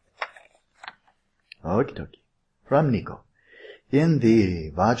answer. Okie dokie. From Nico. In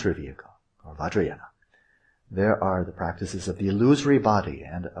the Vajra vehicle, or Vajrayana, there are the practices of the illusory body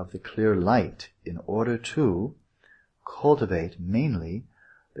and of the clear light in order to cultivate mainly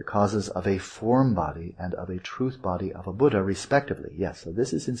the causes of a form body and of a truth body of a Buddha, respectively. Yes, so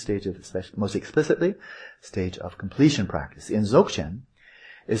this is in stage of, most explicitly, stage of completion practice. In Dzogchen,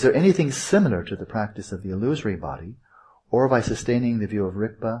 is there anything similar to the practice of the illusory body, or by sustaining the view of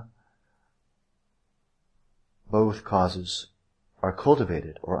Rigpa, both causes are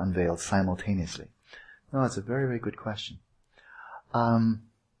cultivated or unveiled simultaneously? No, it's a very, very good question. Dujun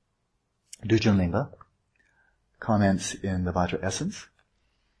Lingpa comments in the Vajra Essence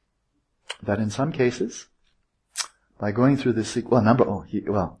that in some cases, by going through this, I'm going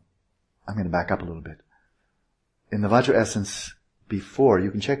to back up a little bit. In the Vajra Essence, before, you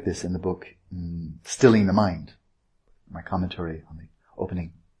can check this in the book, Stilling the Mind, my commentary on the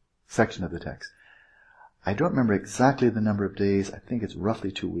opening section of the text. I don't remember exactly the number of days, I think it's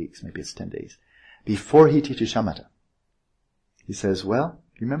roughly 2 weeks, maybe it's 10 days, before he teaches shamatha. He says, you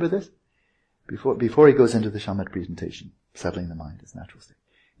remember this? Before he goes into the shamatha presentation, settling the mind, its natural state.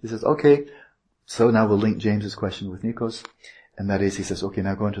 He says, okay, so now we'll link James's question with Nico's, and that is, he says, okay,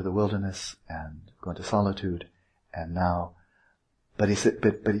 now go into the wilderness and go into solitude, and now, but he said,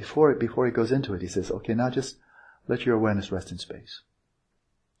 but before he goes into it, he says, okay, now just let your awareness rest in space.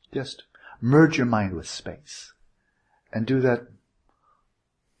 Just merge your mind with space, and do that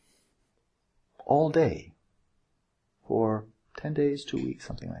all day for 10 days, 2 weeks,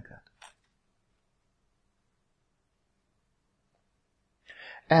 something like that.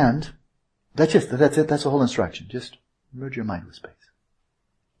 And that's it. That's the whole instruction. Just merge your mind with space.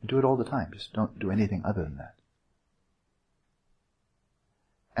 And do it all the time. Just don't do anything other than that.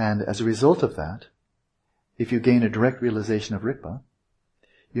 And as a result of that, if you gain a direct realization of Rigpa,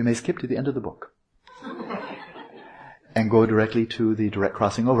 you may skip to the end of the book and go directly to the direct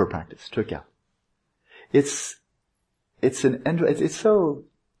crossing over practice, Tukya. It's so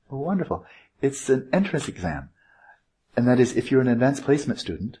wonderful. It's an entrance exam. And that is, if you're an advanced placement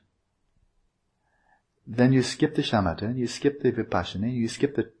student, then you skip the shamatha, and you skip the vipassana, and you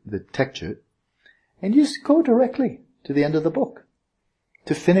skip the tekchut, and you just go directly to the end of the book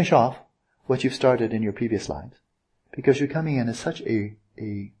to finish off what you've started in your previous lives, Because you're coming in as such a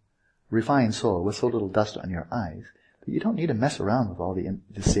refined soul with so little dust on your eyes that you don't need to mess around with all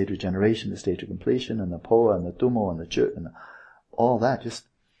the stage of generation, the stage of completion, and the poa, and the tumo, and the chut, and all that. Just,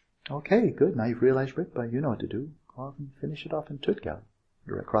 okay, good, now you've realized Rigpa, you know what to do. Go off and finish it off in Tutgal,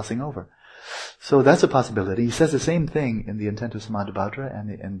 direct crossing over. So that's a possibility. He says the same thing in the Inattentive Samadhibhadra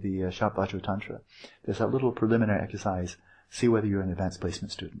and the Shapvajra Tantra. There's that little preliminary exercise. See whether you're an advanced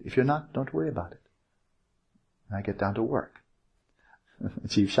placement student. If you're not, don't worry about it. And I get down to work.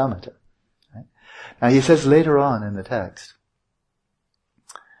 Achieve shamatha. Right? Now he says later on in the text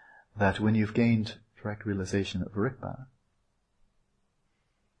that when you've gained direct realization of Rigpa,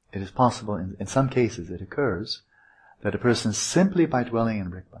 it is possible, in some cases it occurs, that a person simply by dwelling in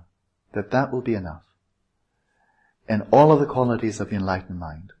Rigpa, that will be enough. And all of the qualities of the enlightened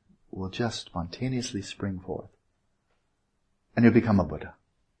mind will just spontaneously spring forth. And you'll become a Buddha.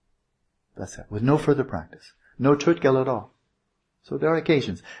 That's it. With no further practice. No Tutgal at all. So there are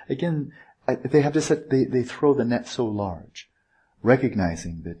occasions. Again, they have they throw the net so large,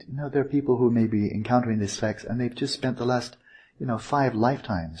 recognizing that, there are people who may be encountering this text and they've just spent the last, 5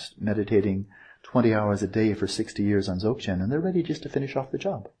 lifetimes meditating 20 hours a day for 60 years on Dzogchen, and they're ready just to finish off the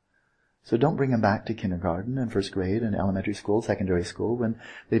job. So don't bring them back to kindergarten and first grade and elementary school, secondary school, when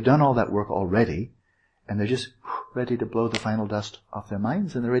they've done all that work already, and they're just ready to blow the final dust off their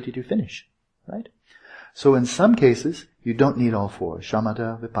minds, and they're ready to finish. Right? So in some cases, you don't need all 4.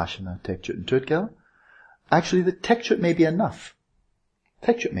 Shamatha, Vipassana, Tekchut, and Tutgal. Actually, the Tekchut may be enough.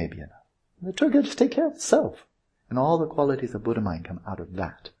 Tekchut may be enough. The Tutgal just take care of itself. And all the qualities of Buddha mind come out of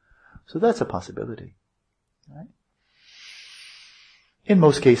that. So that's a possibility. Right? In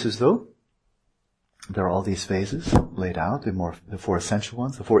most cases, though, there are all these phases laid out. The 4 essential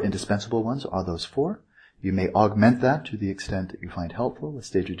ones, the 4 indispensable ones are those 4. You may augment that to the extent that you find helpful with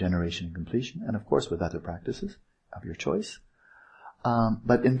stage of generation and completion, and of course with other practices of your choice.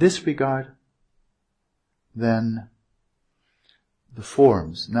 But in this regard, then the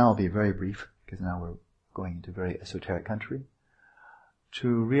forms, now I'll be very brief, because now we're going into very esoteric country. To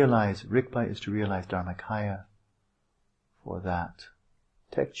realize Rigpa is to realize Dharmakaya. For that,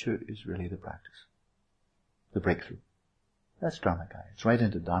 Tekchut is really the practice, the breakthrough. That's Dharmakaya. It's right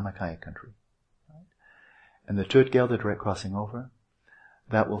into Dharmakaya country. Right? And the Tutgal, the direct crossing over,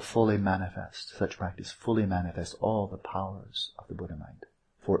 that will fully manifest, such practice fully manifests all the powers of the Buddha mind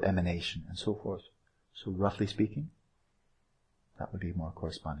for emanation and so forth. So roughly speaking, that would be more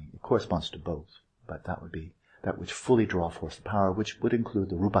corresponding. It corresponds to both, but that would be that which fully draw forth the power, which would include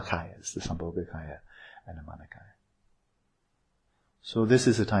the Rupakayas, the Sambhogakaya, and the Manakaya. So this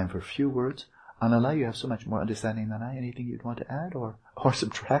is a time for a few words. Anala, you have so much more understanding than I. Anything you'd want to add or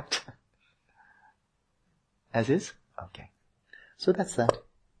subtract? As is? Okay. So that's that.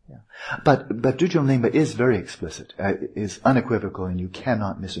 Yeah. But Dujom Lingpa is very explicit, is unequivocal, and you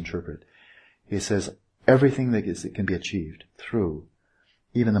cannot misinterpret. He says everything that can be achieved through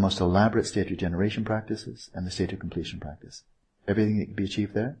even the most elaborate state of generation practices and the state of completion practice. Everything that can be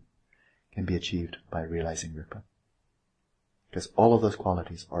achieved there can be achieved by realizing Rigpa. Because all of those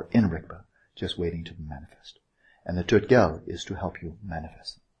qualities are in Rigpa, just waiting to be manifest. And the Tutgal is to help you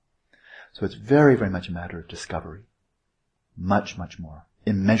manifest them. So it's very, very much a matter of discovery. Much, much more,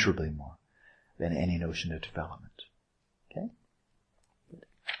 immeasurably more, than any notion of development. Okay?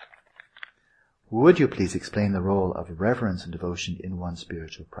 Would you please explain the role of reverence and devotion in one's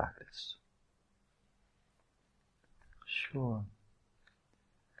spiritual practice? Sure.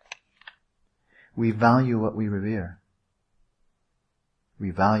 We value what we revere.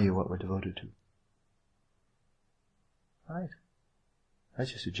 We value what we're devoted to. Right?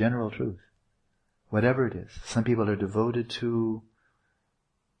 That's just a general truth. Whatever it is. Some people are devoted to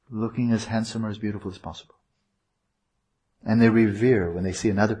looking as handsome or as beautiful as possible. And they revere when they see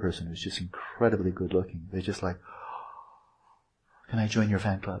another person who's just incredibly good looking. They're just like, can I join your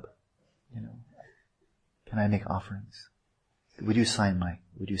fan club? Can I make offerings? Would you sign my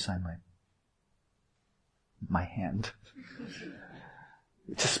hand?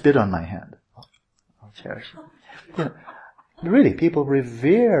 Just spit on my hand. I'll cherish it. Really, people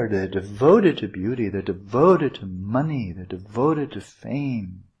revere. They're devoted to beauty. They're devoted to money. They're devoted to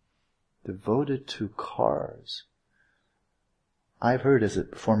fame. Devoted to cars. I've heard as a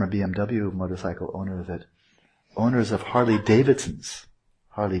former BMW motorcycle owner that owners of Harley Davidson,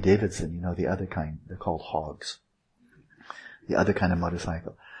 the other kind, they're called hogs. The other kind of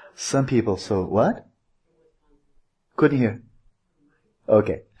motorcycle. Some people, what? Couldn't hear.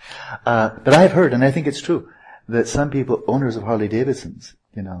 Okay. But I've heard, and I think it's true, that some people, owners of Harley Davidsons,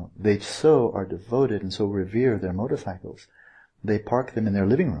 they so are devoted and so revere their motorcycles, they park them in their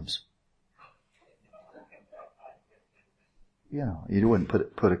living rooms. You wouldn't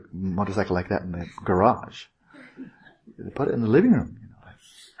put a motorcycle like that in the garage. You put it in the living room,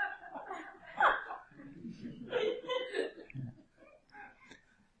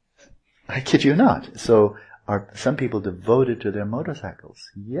 I kid you not. So are some people devoted to their motorcycles?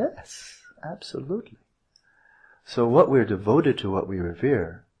 Yes, absolutely. So what we're devoted to, what we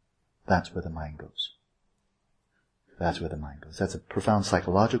revere, that's where the mind goes. That's where the mind goes. That's a profound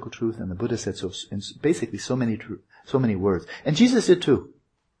psychological truth, and the Buddha said so in basically so many words. And Jesus did too.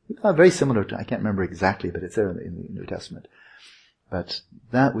 Very similar to, I can't remember exactly, but it's there in the New Testament. But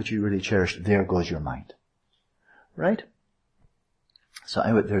that which you really cherish, there goes your mind. Right?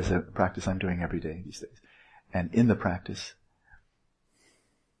 So there's a practice I'm doing every day these days. And in the practice,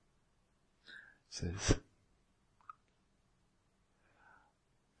 it says,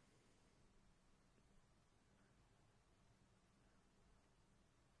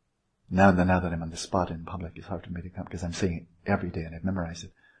 now that I'm on the spot in public, it's hard for me to come because I'm saying it every day and I've memorized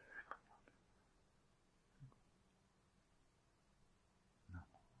it.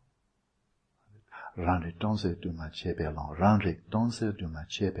 Ranrik donse du ma chepe long, ranrik donse du ma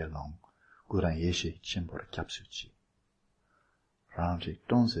chepe long, guran yeshi chimbor kyapsuchi. Ranrik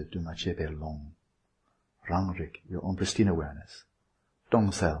donse du ma chepe long, ranrik, your own pristine awareness,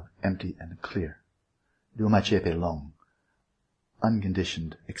 dongsel, empty and clear, du ma chepe long,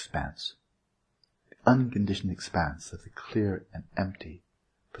 unconditioned expanse. The unconditioned expanse of the clear and empty,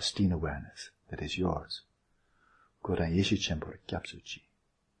 pristine awareness that is yours. Guran yeshi chimbor kyapsuchi.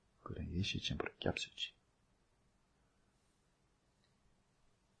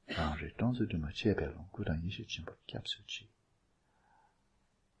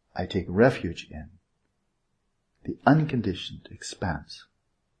 I take refuge in the unconditioned expanse,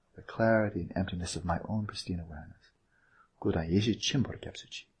 the clarity and emptiness of my own pristine awareness.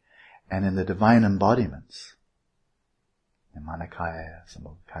 And in the divine embodiments, in Manakaya,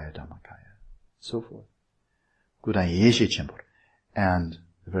 Samokaya, Dhammakaya, so forth. And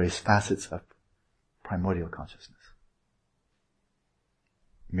the various facets of primordial consciousness.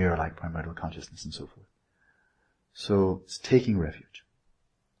 Mirror-like primordial consciousness and so forth. So, it's taking refuge.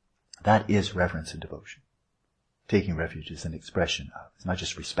 That is reverence and devotion. Taking refuge is an expression of, it's not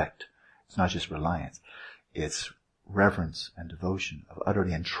just respect, it's not just reliance, it's reverence and devotion of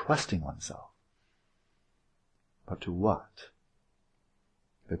utterly entrusting oneself. But to what?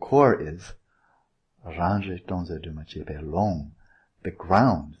 The core is, Range donze du ma chepe long, the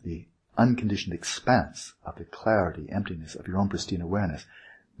ground, the unconditioned expanse of the clarity, emptiness of your own pristine awareness.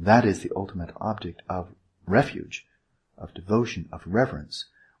 That is the ultimate object of refuge, of devotion, of reverence,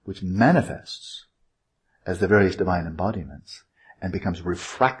 which manifests as the various divine embodiments and becomes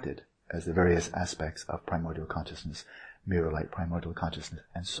refracted as the various aspects of primordial consciousness, mirror-like primordial consciousness,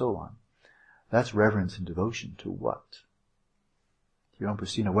 and so on. That's reverence and devotion to what? To your own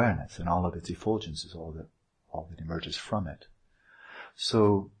pristine awareness and all of its effulgences, all that emerges from it.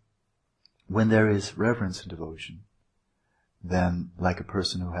 So, when there is reverence and devotion, then like a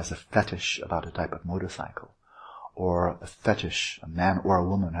person who has a fetish about a type of motorcycle, or a fetish, a man or a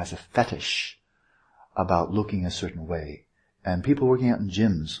woman has a fetish about looking a certain way, and people working out in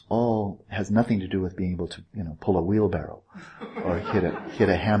gyms, all has nothing to do with being able to, pull a wheelbarrow, or hit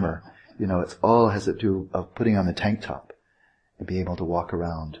a hammer. It's all has to do of putting on the tank top, and being able to walk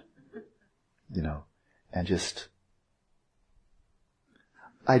around, and just,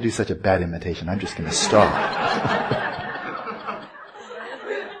 I do such a bad imitation, I'm just going to stop.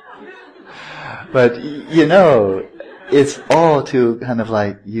 But, it's all to kind of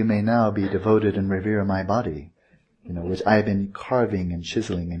like, you may now be devoted and revere my body, which I've been carving and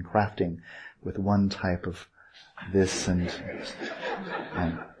chiseling and crafting with one type of this and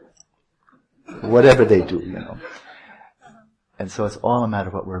whatever they do, And so it's all a matter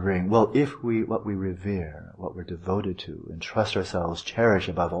of what we're revering. Well, what we revere, what we're devoted to, entrust ourselves, cherish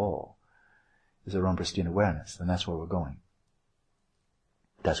above all, is our own pristine awareness, then that's where we're going.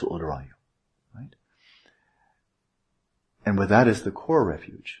 That's what will draw you, right? And with that as the core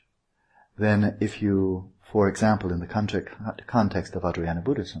refuge, then if you, for example, in the context of Vajrayana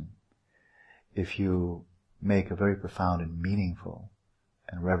Buddhism, if you make a very profound and meaningful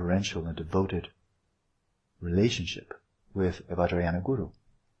and reverential and devoted relationship with a Vajrayana guru,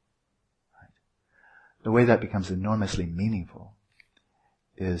 right? The way that becomes enormously meaningful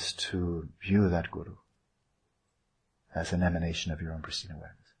is to view that guru as an emanation of your own pristine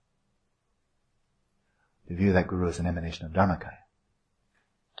awareness. To view that guru as an emanation of Dharmakaya,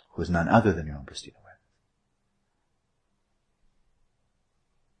 who is none other than your own pristine awareness.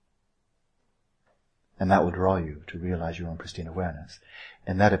 And that will draw you to realize your own pristine awareness.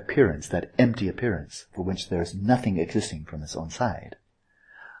 And that appearance, that empty appearance, for which there is nothing existing from its own side,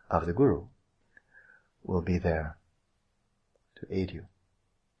 of the Guru, will be there to aid you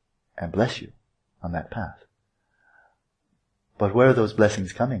and bless you on that path. But where are those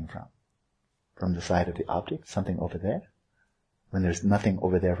blessings coming from? From the side of the object, something over there? When there's nothing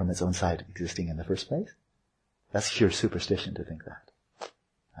over there from its own side existing in the first place? That's sheer superstition to think that.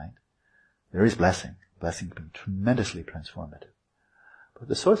 Right? There is blessing. Blessing being tremendously transformative. But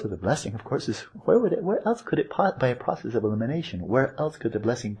the source of the blessing, of course, is where else could it, by a process of elimination, where else could the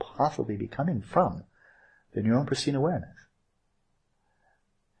blessing possibly be coming from than your own pristine awareness?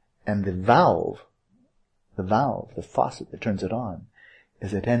 And the faucet that turns it on,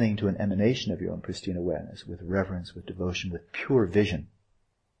 is attending to an emanation of your own pristine awareness with reverence, with devotion, with pure vision.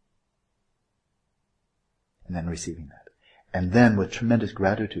 And then receiving that. And then with tremendous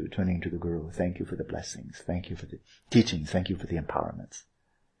gratitude turning to the Guru, thank you for the blessings, thank you for the teachings, thank you for the empowerments.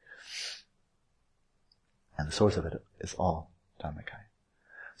 And the source of it is all Dharmakaya.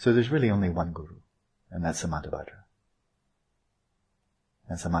 So there's really only one Guru, and that's Samantabhadra.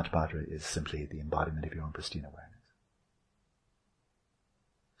 And Samantabhadra is simply the embodiment of your own pristine awareness.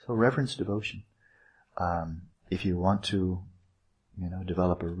 So reverence, devotion. If you want to,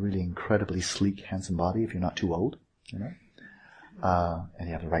 develop a really incredibly sleek, handsome body, if you're not too old, and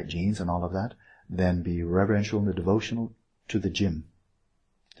you have the right genes and all of that, then be reverential and devotional to the gym,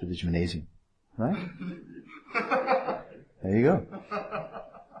 to the gymnasium. Right? There you go.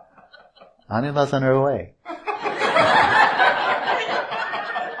 Anila's on her way.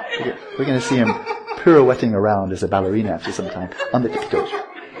 We're going to see him pirouetting around as a ballerina after some time on the tiptoes.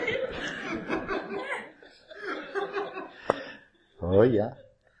 Oh yeah.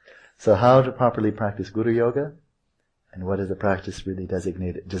 So how to properly practice Guru Yoga? And what is the practice really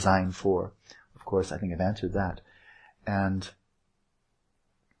designed for? Of course, I think I've answered that. And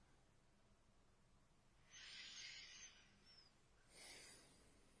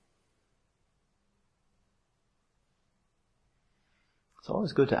it's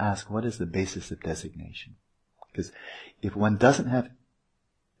always good to ask, what is the basis of designation? Because if one doesn't have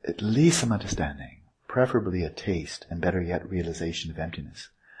at least some understanding, preferably a taste, and better yet, realization of emptiness,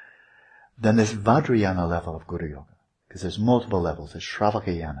 then this Vajrayana level of Guru Yoga, because there's multiple levels. There's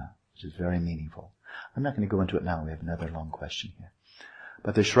Shravakayana, which is very meaningful. I'm not going to go into it now. We have another long question here.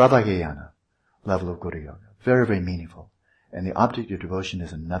 But the Shravakayana level of Guru Yoga, very, very meaningful. And the object of devotion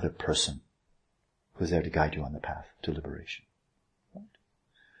is another person who's there to guide you on the path to liberation. Right?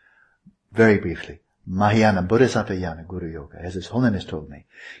 Very briefly, Mahayana, Bodhisattvayana Guru Yoga, as His Holiness told me,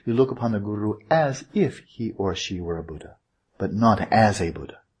 you look upon the Guru as if he or she were a Buddha, but not as a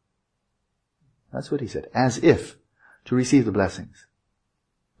Buddha. That's what he said. As if, to receive the blessings,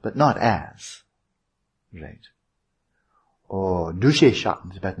 but not as. Right. Or dushesha,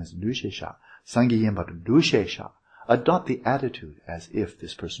 in Tibetan it's dushesha. Sanghiyambatu dushesha. Adopt the attitude as if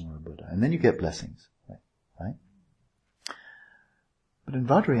this person were a Buddha. And then you get blessings. Right? But in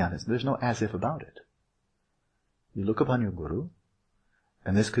Vajrayana, there's no as if about it. You look upon your Guru,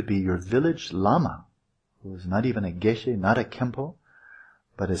 and this could be your village Lama, who is not even a Geshe, not a Kempo,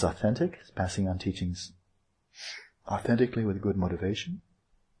 but is authentic, is passing on teachings authentically with good motivation.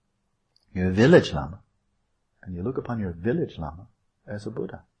 You're a village Lama, and you look upon your village Lama as a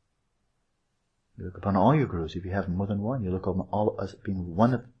Buddha. You look upon all your Gurus, if you have more than one, you look upon all as being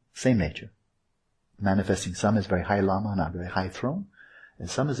one of the same nature, manifesting some as very high Lama on a very high throne, and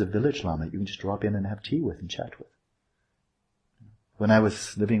some as a village Lama you can just drop in and have tea with and chat with. When I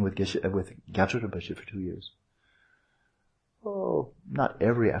was living with Gyatra Rinpoche for 2 years, not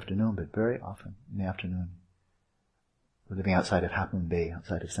every afternoon, but very often in the afternoon, we're living outside of Half Moon Bay,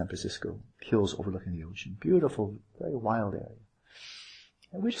 outside of San Francisco, hills overlooking the ocean, beautiful, very wild area.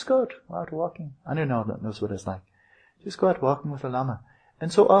 And we just go out walking. I don't know, knows what it's like. Just go out walking with a Lama.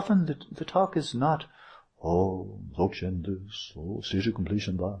 And so often the talk is not, Dzogchen this, spiritual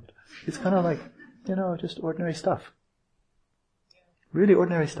completion that. It's kind of like, just ordinary stuff. Really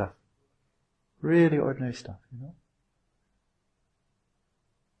ordinary stuff. Really ordinary stuff,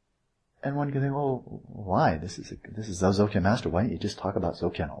 And one can think, why? This is the Dzogchen master. Why don't you just talk about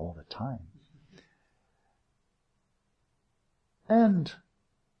Dzogchen all the time? And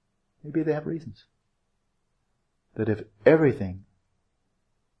maybe they have reasons. That if everything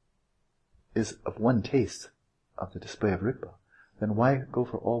is of one taste of the display of Rigpa, then why go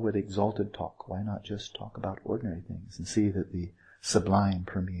for all with exalted talk? Why not just talk about ordinary things and see that the sublime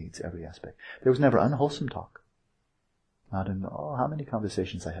permeates every aspect? There was never unwholesome talk. Not in, how many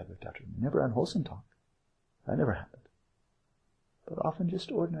conversations I had with Dr. Never unwholesome talk. That never happened. But often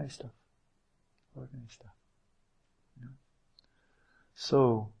just ordinary stuff. Ordinary stuff. You know?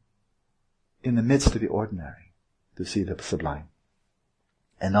 So, in the midst of the ordinary, to see the sublime.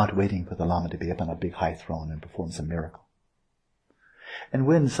 And not waiting for the Lama to be up on a big high throne and perform some miracle. And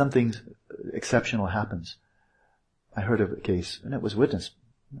when something exceptional happens, I heard of a case, and it was witnessed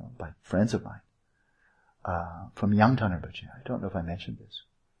by friends of mine, from Yangtan Rinpoche. I don't know if I mentioned this,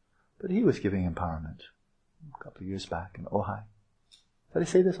 but he was giving empowerment a couple of years back in Ojai. Did I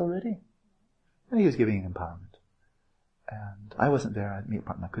say this already? And he was giving empowerment. And I wasn't there. I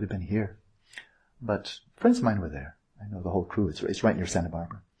could have been here. But friends of mine were there. I know the whole crew. It's right near Santa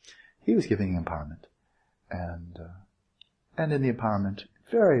Barbara. He was giving empowerment. And in the empowerment,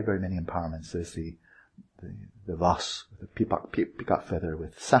 very, very many empowerments. There's the vas, the peacock feather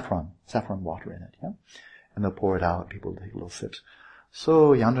with saffron water in it, yeah? And they'll pour it out, people take little sips.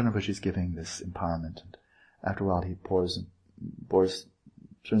 So Yangtan Rinpoche is giving this empowerment, and after a while he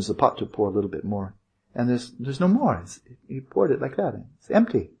turns the pot to pour a little bit more, and there's no more. He poured it like that, and it's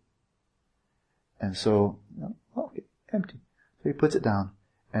empty. And so, okay, empty. So he puts it down,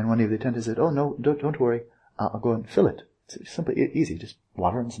 and one of the attendants said, "Oh no, don't worry, I'll go and fill it. It's simply easy, just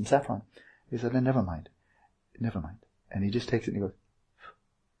water and some saffron." He said, never mind. And he just takes it and he goes,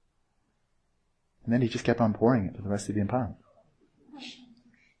 and then he just kept on pouring it for the rest of the empowerment.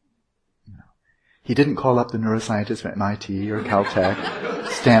 He didn't call up the neuroscientists from MIT or Caltech,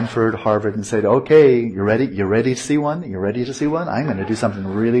 Stanford, Harvard, and said, "Okay, you're ready to see one? You're ready to see one? I'm going to do something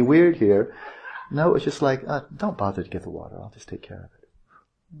really weird here." No, it was just like, don't bother to get the water. I'll just take care of it.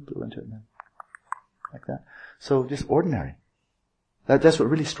 Blew into it and then, like that. So just ordinary. That's what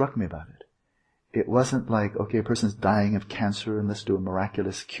really struck me about it. It wasn't like, okay, a person's dying of cancer and let's do a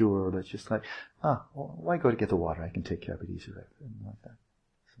miraculous cure. It's just like, well, why go to get the water? I can take care of it easily. Like that.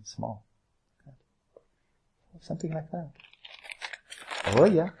 It's small. Something like that. Oh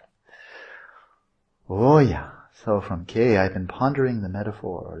yeah. So from K, I've been pondering the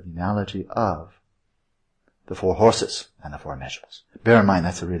metaphor or the analogy of the four horses and the four immeasurables. Bear in mind,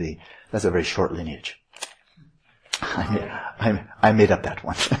 that's a very short lineage. I made up that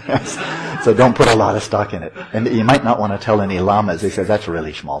one. So don't put a lot of stock in it. And you might not want to tell any lamas. They say, that's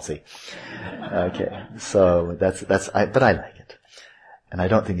really schmaltzy. Okay. So but I like it. And I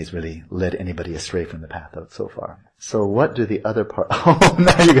don't think he's really led anybody astray from the path out so far. So what do the other parts... Oh,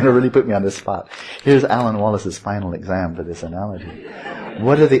 now you're going to really put me on the spot. Here's Alan Wallace's final exam for this analogy.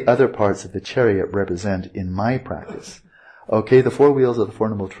 What do the other parts of the chariot represent in my practice? Okay, the four wheels of the Four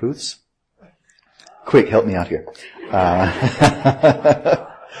Noble Truths. Quick, help me out here.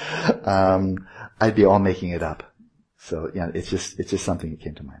 I'd be all making it up. So, yeah, it's just something that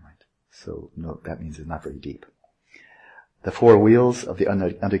came to my mind. So, no, that means it's not very deep. The four wheels of the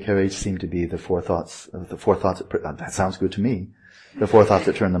undercarriage seem to be the four thoughts that sounds good to me. The four thoughts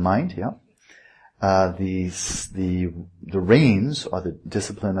that turn the mind, yeah. The reins are the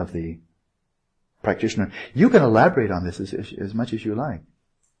discipline of the practitioner. You can elaborate on this as much as you like.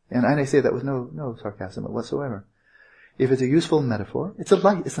 And I say that with no sarcasm whatsoever. If it's a useful metaphor, it's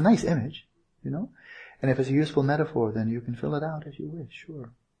a nice image, you know. And if it's a useful metaphor, then you can fill it out as you wish,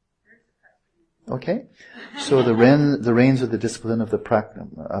 sure. Okay? So the reins are the discipline of the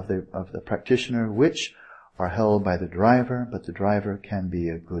practitioner, which are held by the driver, but the driver can be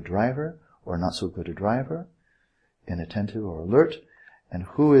a good driver or not so good a driver, inattentive or alert. And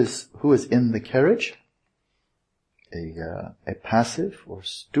who is in the carriage? A passive or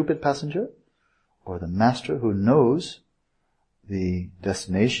stupid passenger, or the master who knows the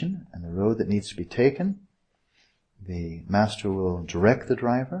destination and the road that needs to be taken. The master will direct the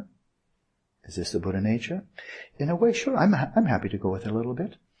driver. Is this the Buddha nature? In a way, sure. I'm happy to go with it a little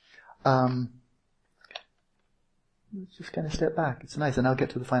bit. Let's just kind of step back. It's nice, and I'll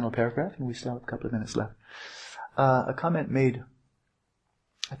get to the final paragraph, and we still have a couple of minutes left. A comment made,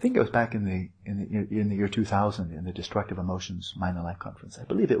 I think it was back in the year 2000 in the Destructive Emotions Mind and Life Conference. I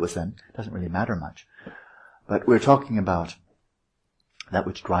believe it was then. It doesn't really matter much. But we're talking about that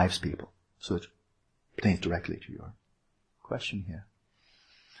which drives people. So it pertains directly to your question here.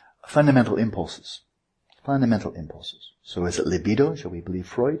 Fundamental impulses. So is it libido? Shall we believe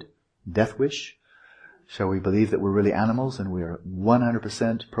Freud? Death wish? Shall we believe that we're really animals and we are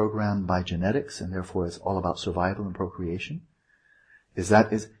 100% programmed by genetics and therefore it's all about survival and procreation?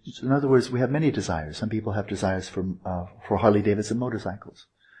 In other words, we have many desires. Some people have desires for Harley-Davidson motorcycles.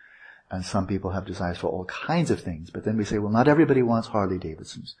 And some people have desires for all kinds of things. But then we say, well, not everybody wants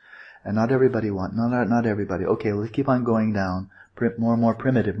Harley-Davidsons. And not everybody. Okay, let's keep on going down. More and more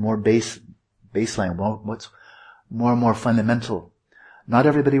primitive, more baseline, what's more and more fundamental. Not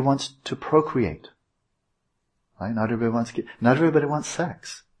everybody wants to procreate. Right? Not everybody wants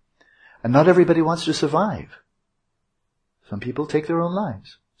sex. And not everybody wants to survive. Some people take their own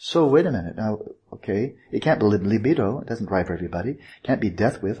lives. So wait a minute, now, okay, it can't be libido, it doesn't drive everybody. Can't be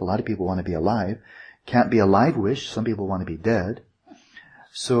death with, a lot of people want to be alive. Can't be a live wish, some people want to be dead.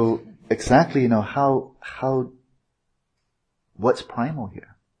 So exactly, what's primal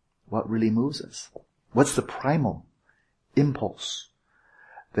here? What really moves us? What's the primal impulse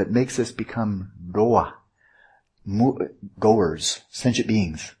that makes us become doa, goers, sentient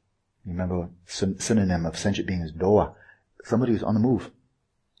beings? You remember synonym of sentient being is doa, somebody who's on the move.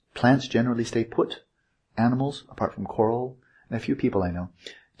 Plants generally stay put. Animals, apart from coral, and a few people I know,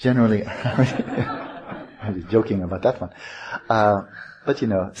 generally, I was joking about that one. But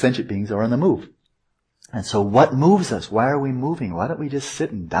sentient beings are on the move. And so what moves us? Why are we moving? Why don't we just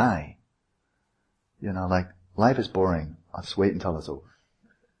sit and die? Life is boring. Let's wait until it's over.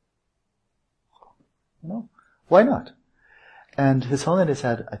 Why not? And His Holiness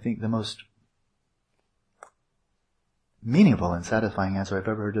had, I think, the most meaningful and satisfying answer I've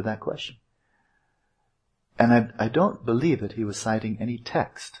ever heard to that question. And I don't believe that he was citing any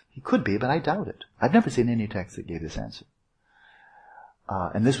text. He could be, but I doubt it. I've never seen any text that gave this answer.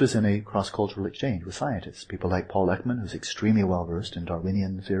 And this was in a cross-cultural exchange with scientists. People like Paul Ekman, who's extremely well-versed in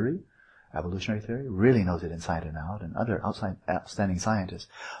Darwinian theory, evolutionary theory, really knows it inside and out, and other outstanding scientists.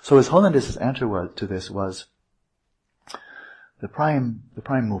 So His Holiness's answer to this was the prime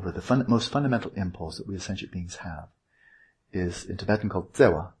mover, the most fundamental impulse that we as sentient beings have is in Tibetan called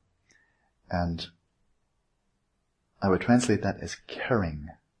tsewa, and I would translate that as caring.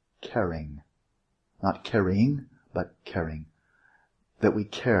 Not carrying, but caring. That we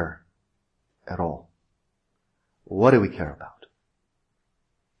care at all. What do we care about?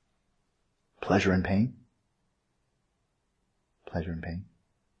 Pleasure and pain? Pleasure and pain.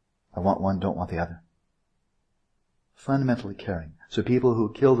 I want one, don't want the other. Fundamentally caring. So people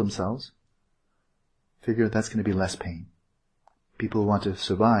who kill themselves figure that's going to be less pain. People who want to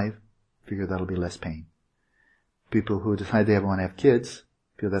survive figure that'll be less pain. People who decide they want to have kids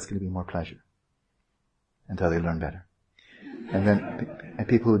feel that's going to be more pleasure until they learn better. And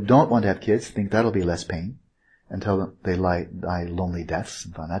people who don't want to have kids think that'll be less pain until they die lonely deaths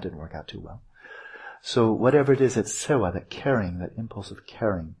and find that didn't work out too well. So whatever it is, it's sewa, that caring, that impulse of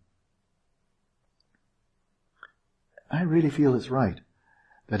caring. I really feel it's right.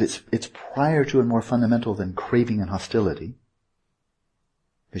 That it's prior to and more fundamental than craving and hostility.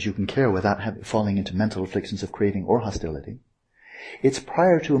 Because you can care without falling into mental afflictions of craving or hostility. It's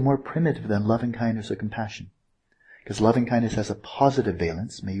prior to and more primitive than loving kindness or compassion. Because loving kindness has a positive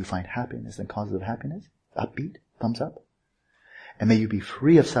valence. May you find happiness in the cause of happiness. Upbeat, thumbs up. And may you be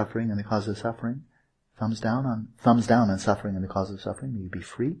free of suffering and the cause of suffering. Thumbs down on suffering and the cause of suffering. May you be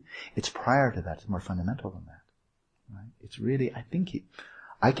free. It's prior to that. It's more fundamental than that. Right? It's really,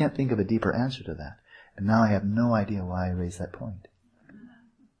 I can't think of a deeper answer to that. And now I have no idea why I raised that point.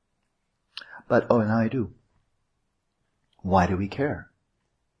 But, now I do. Why do we care?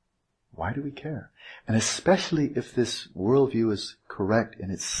 Why do we care? And especially if this worldview is correct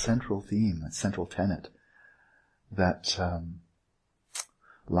in its central theme, its central tenet, that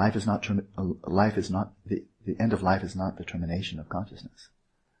life is not the end of life is not the termination of consciousness.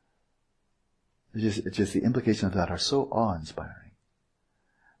 It's just the implications of that are so awe-inspiring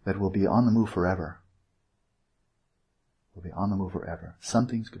that we'll be on the move forever. We'll be on the move forever.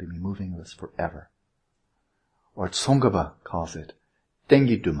 Something's going to be moving us forever. Or Tsongkhapa calls it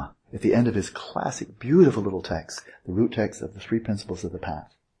Tengi Duma, at the end of his classic, beautiful little text, the root text of the Three Principles of the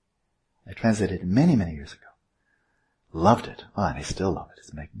Path. I translated it many, many years ago. Loved it. And I still love it.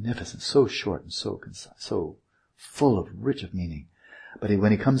 It's magnificent, so short and so concise, so full of rich of meaning. But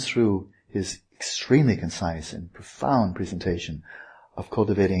when he comes through his extremely concise and profound presentation of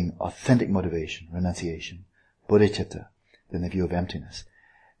cultivating authentic motivation, renunciation, bodhicitta, then the view of emptiness.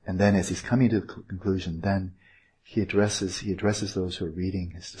 And then as he's coming to the conclusion, then he addresses those who are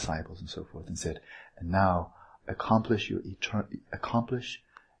reading, his disciples and so forth, and said, and now accomplish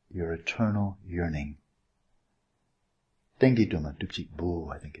your eternal yearning. Tengi Duma Dukchik Bu,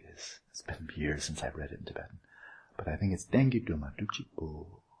 I think it is. It's been years since I've read it in Tibetan. But I think it's Tengi Duma Dukchik Bu.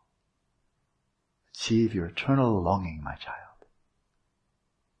 Achieve your eternal longing, my child.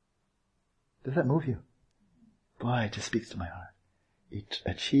 Does that move you? Boy, it just speaks to my heart.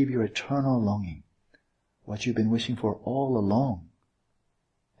 Achieve your eternal longing. What you've been wishing for all along.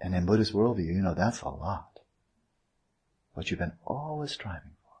 And in Buddhist worldview, that's a lot. What you've been always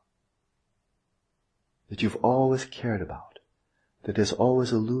striving for. That you've always cared about. That has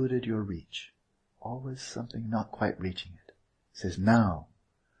always eluded your reach. Always something not quite reaching it. It says, now,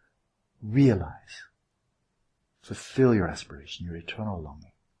 realize, fulfill your aspiration, your eternal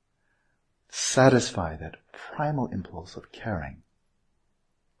longing. satisfy that primal impulse of caring,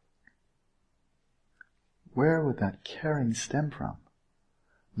 where would that caring stem from?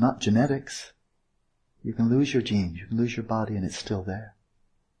 Not genetics. You can lose your genes, you can lose your body, and it's still there.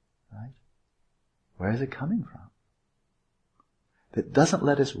 Right? Where is it coming from? That doesn't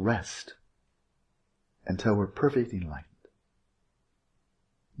let us rest until we're perfectly enlightened.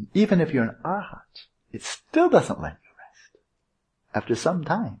 Even if you're an arhat, it still doesn't let you rest. After some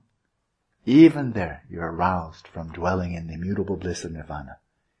time, even there you're aroused from dwelling in the immutable bliss of nirvana.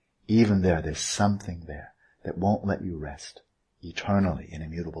 Even there's something there that won't let you rest eternally in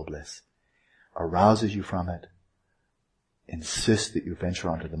immutable bliss. Arouses you from it, insists that you venture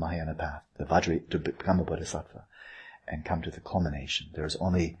onto the Mahayana path, the Vajrayana, to become a bodhisattva, and come to the culmination. There is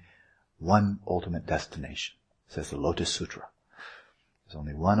only one ultimate destination, says the Lotus Sutra. There's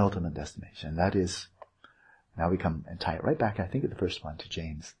only one ultimate destination, and that is, now we come and tie it right back, I think, at the first one, to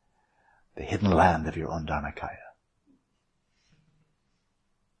James, the hidden land of your own Dharmakaya.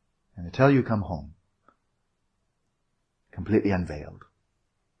 And until you come home, completely unveiled,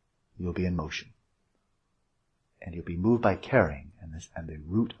 you'll be in motion. And you'll be moved by caring, and the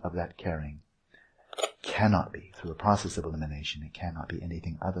root of that caring cannot be, through a process of elimination, it cannot be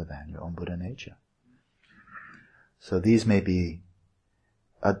anything other than your own Buddha nature. So these may be,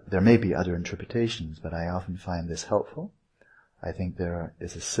 there may be other interpretations, but I often find this helpful. I think there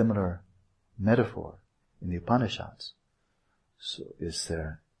is a similar metaphor in the Upanishads. So is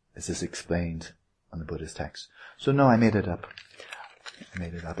this explained on the Buddhist text? So no, I made it up.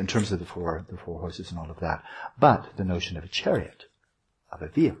 In terms of the four horses and all of that. But the notion of a chariot, of a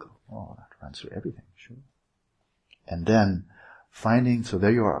vehicle, that runs through everything, sure. And then finding, so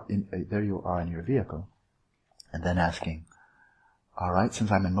there you are in your vehicle, and then asking, all right,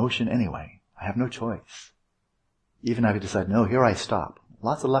 since I'm in motion anyway, I have no choice. Even if I decide, no, here I stop.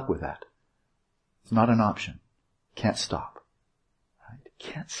 Lots of luck with that. It's not an option. Can't stop. Right?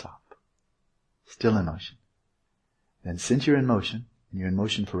 Can't stop. Still in motion. Then since you're in motion, and you're in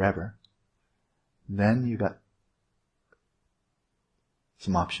motion forever, then you got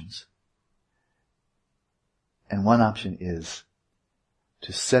some options. And one option is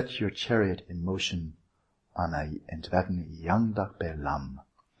to set your chariot in motion on in Tibetan, Yangdakbe Lam,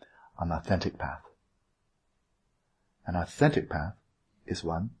 an authentic path. An authentic path is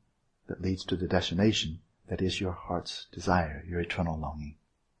one that leads to the destination that is your heart's desire, your eternal longing.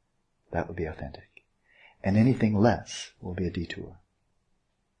 That would be authentic. And anything less will be a detour.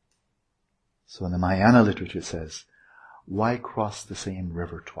 So in the Mahayana literature it says, why cross the same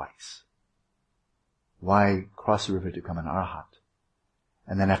river twice? Why cross the river to become an arhat,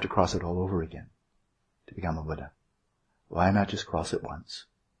 and then have to cross it all over again to become a Buddha? Why not just cross it once?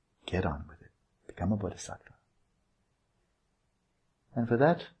 Get on with it. Become a bodhisattva. And for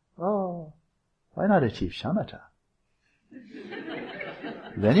that, why not achieve shamatha?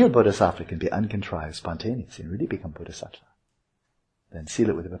 Then your bodhisattva can be uncontrived, spontaneous, and really become bodhisattva. Then seal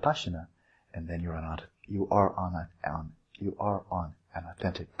it with a vipassana, and then you are on an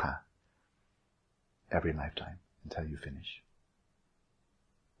authentic path every lifetime until you finish.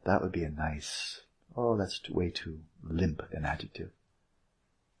 That would be a nice, that's way too limp an adjective.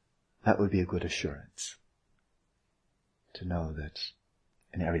 That would be a good assurance to know that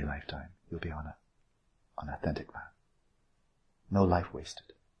in every lifetime you'll be on an authentic path. No life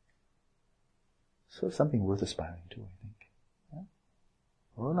wasted. So something worth aspiring to, I think. Yeah?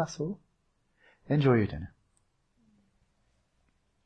 Enjoy your dinner.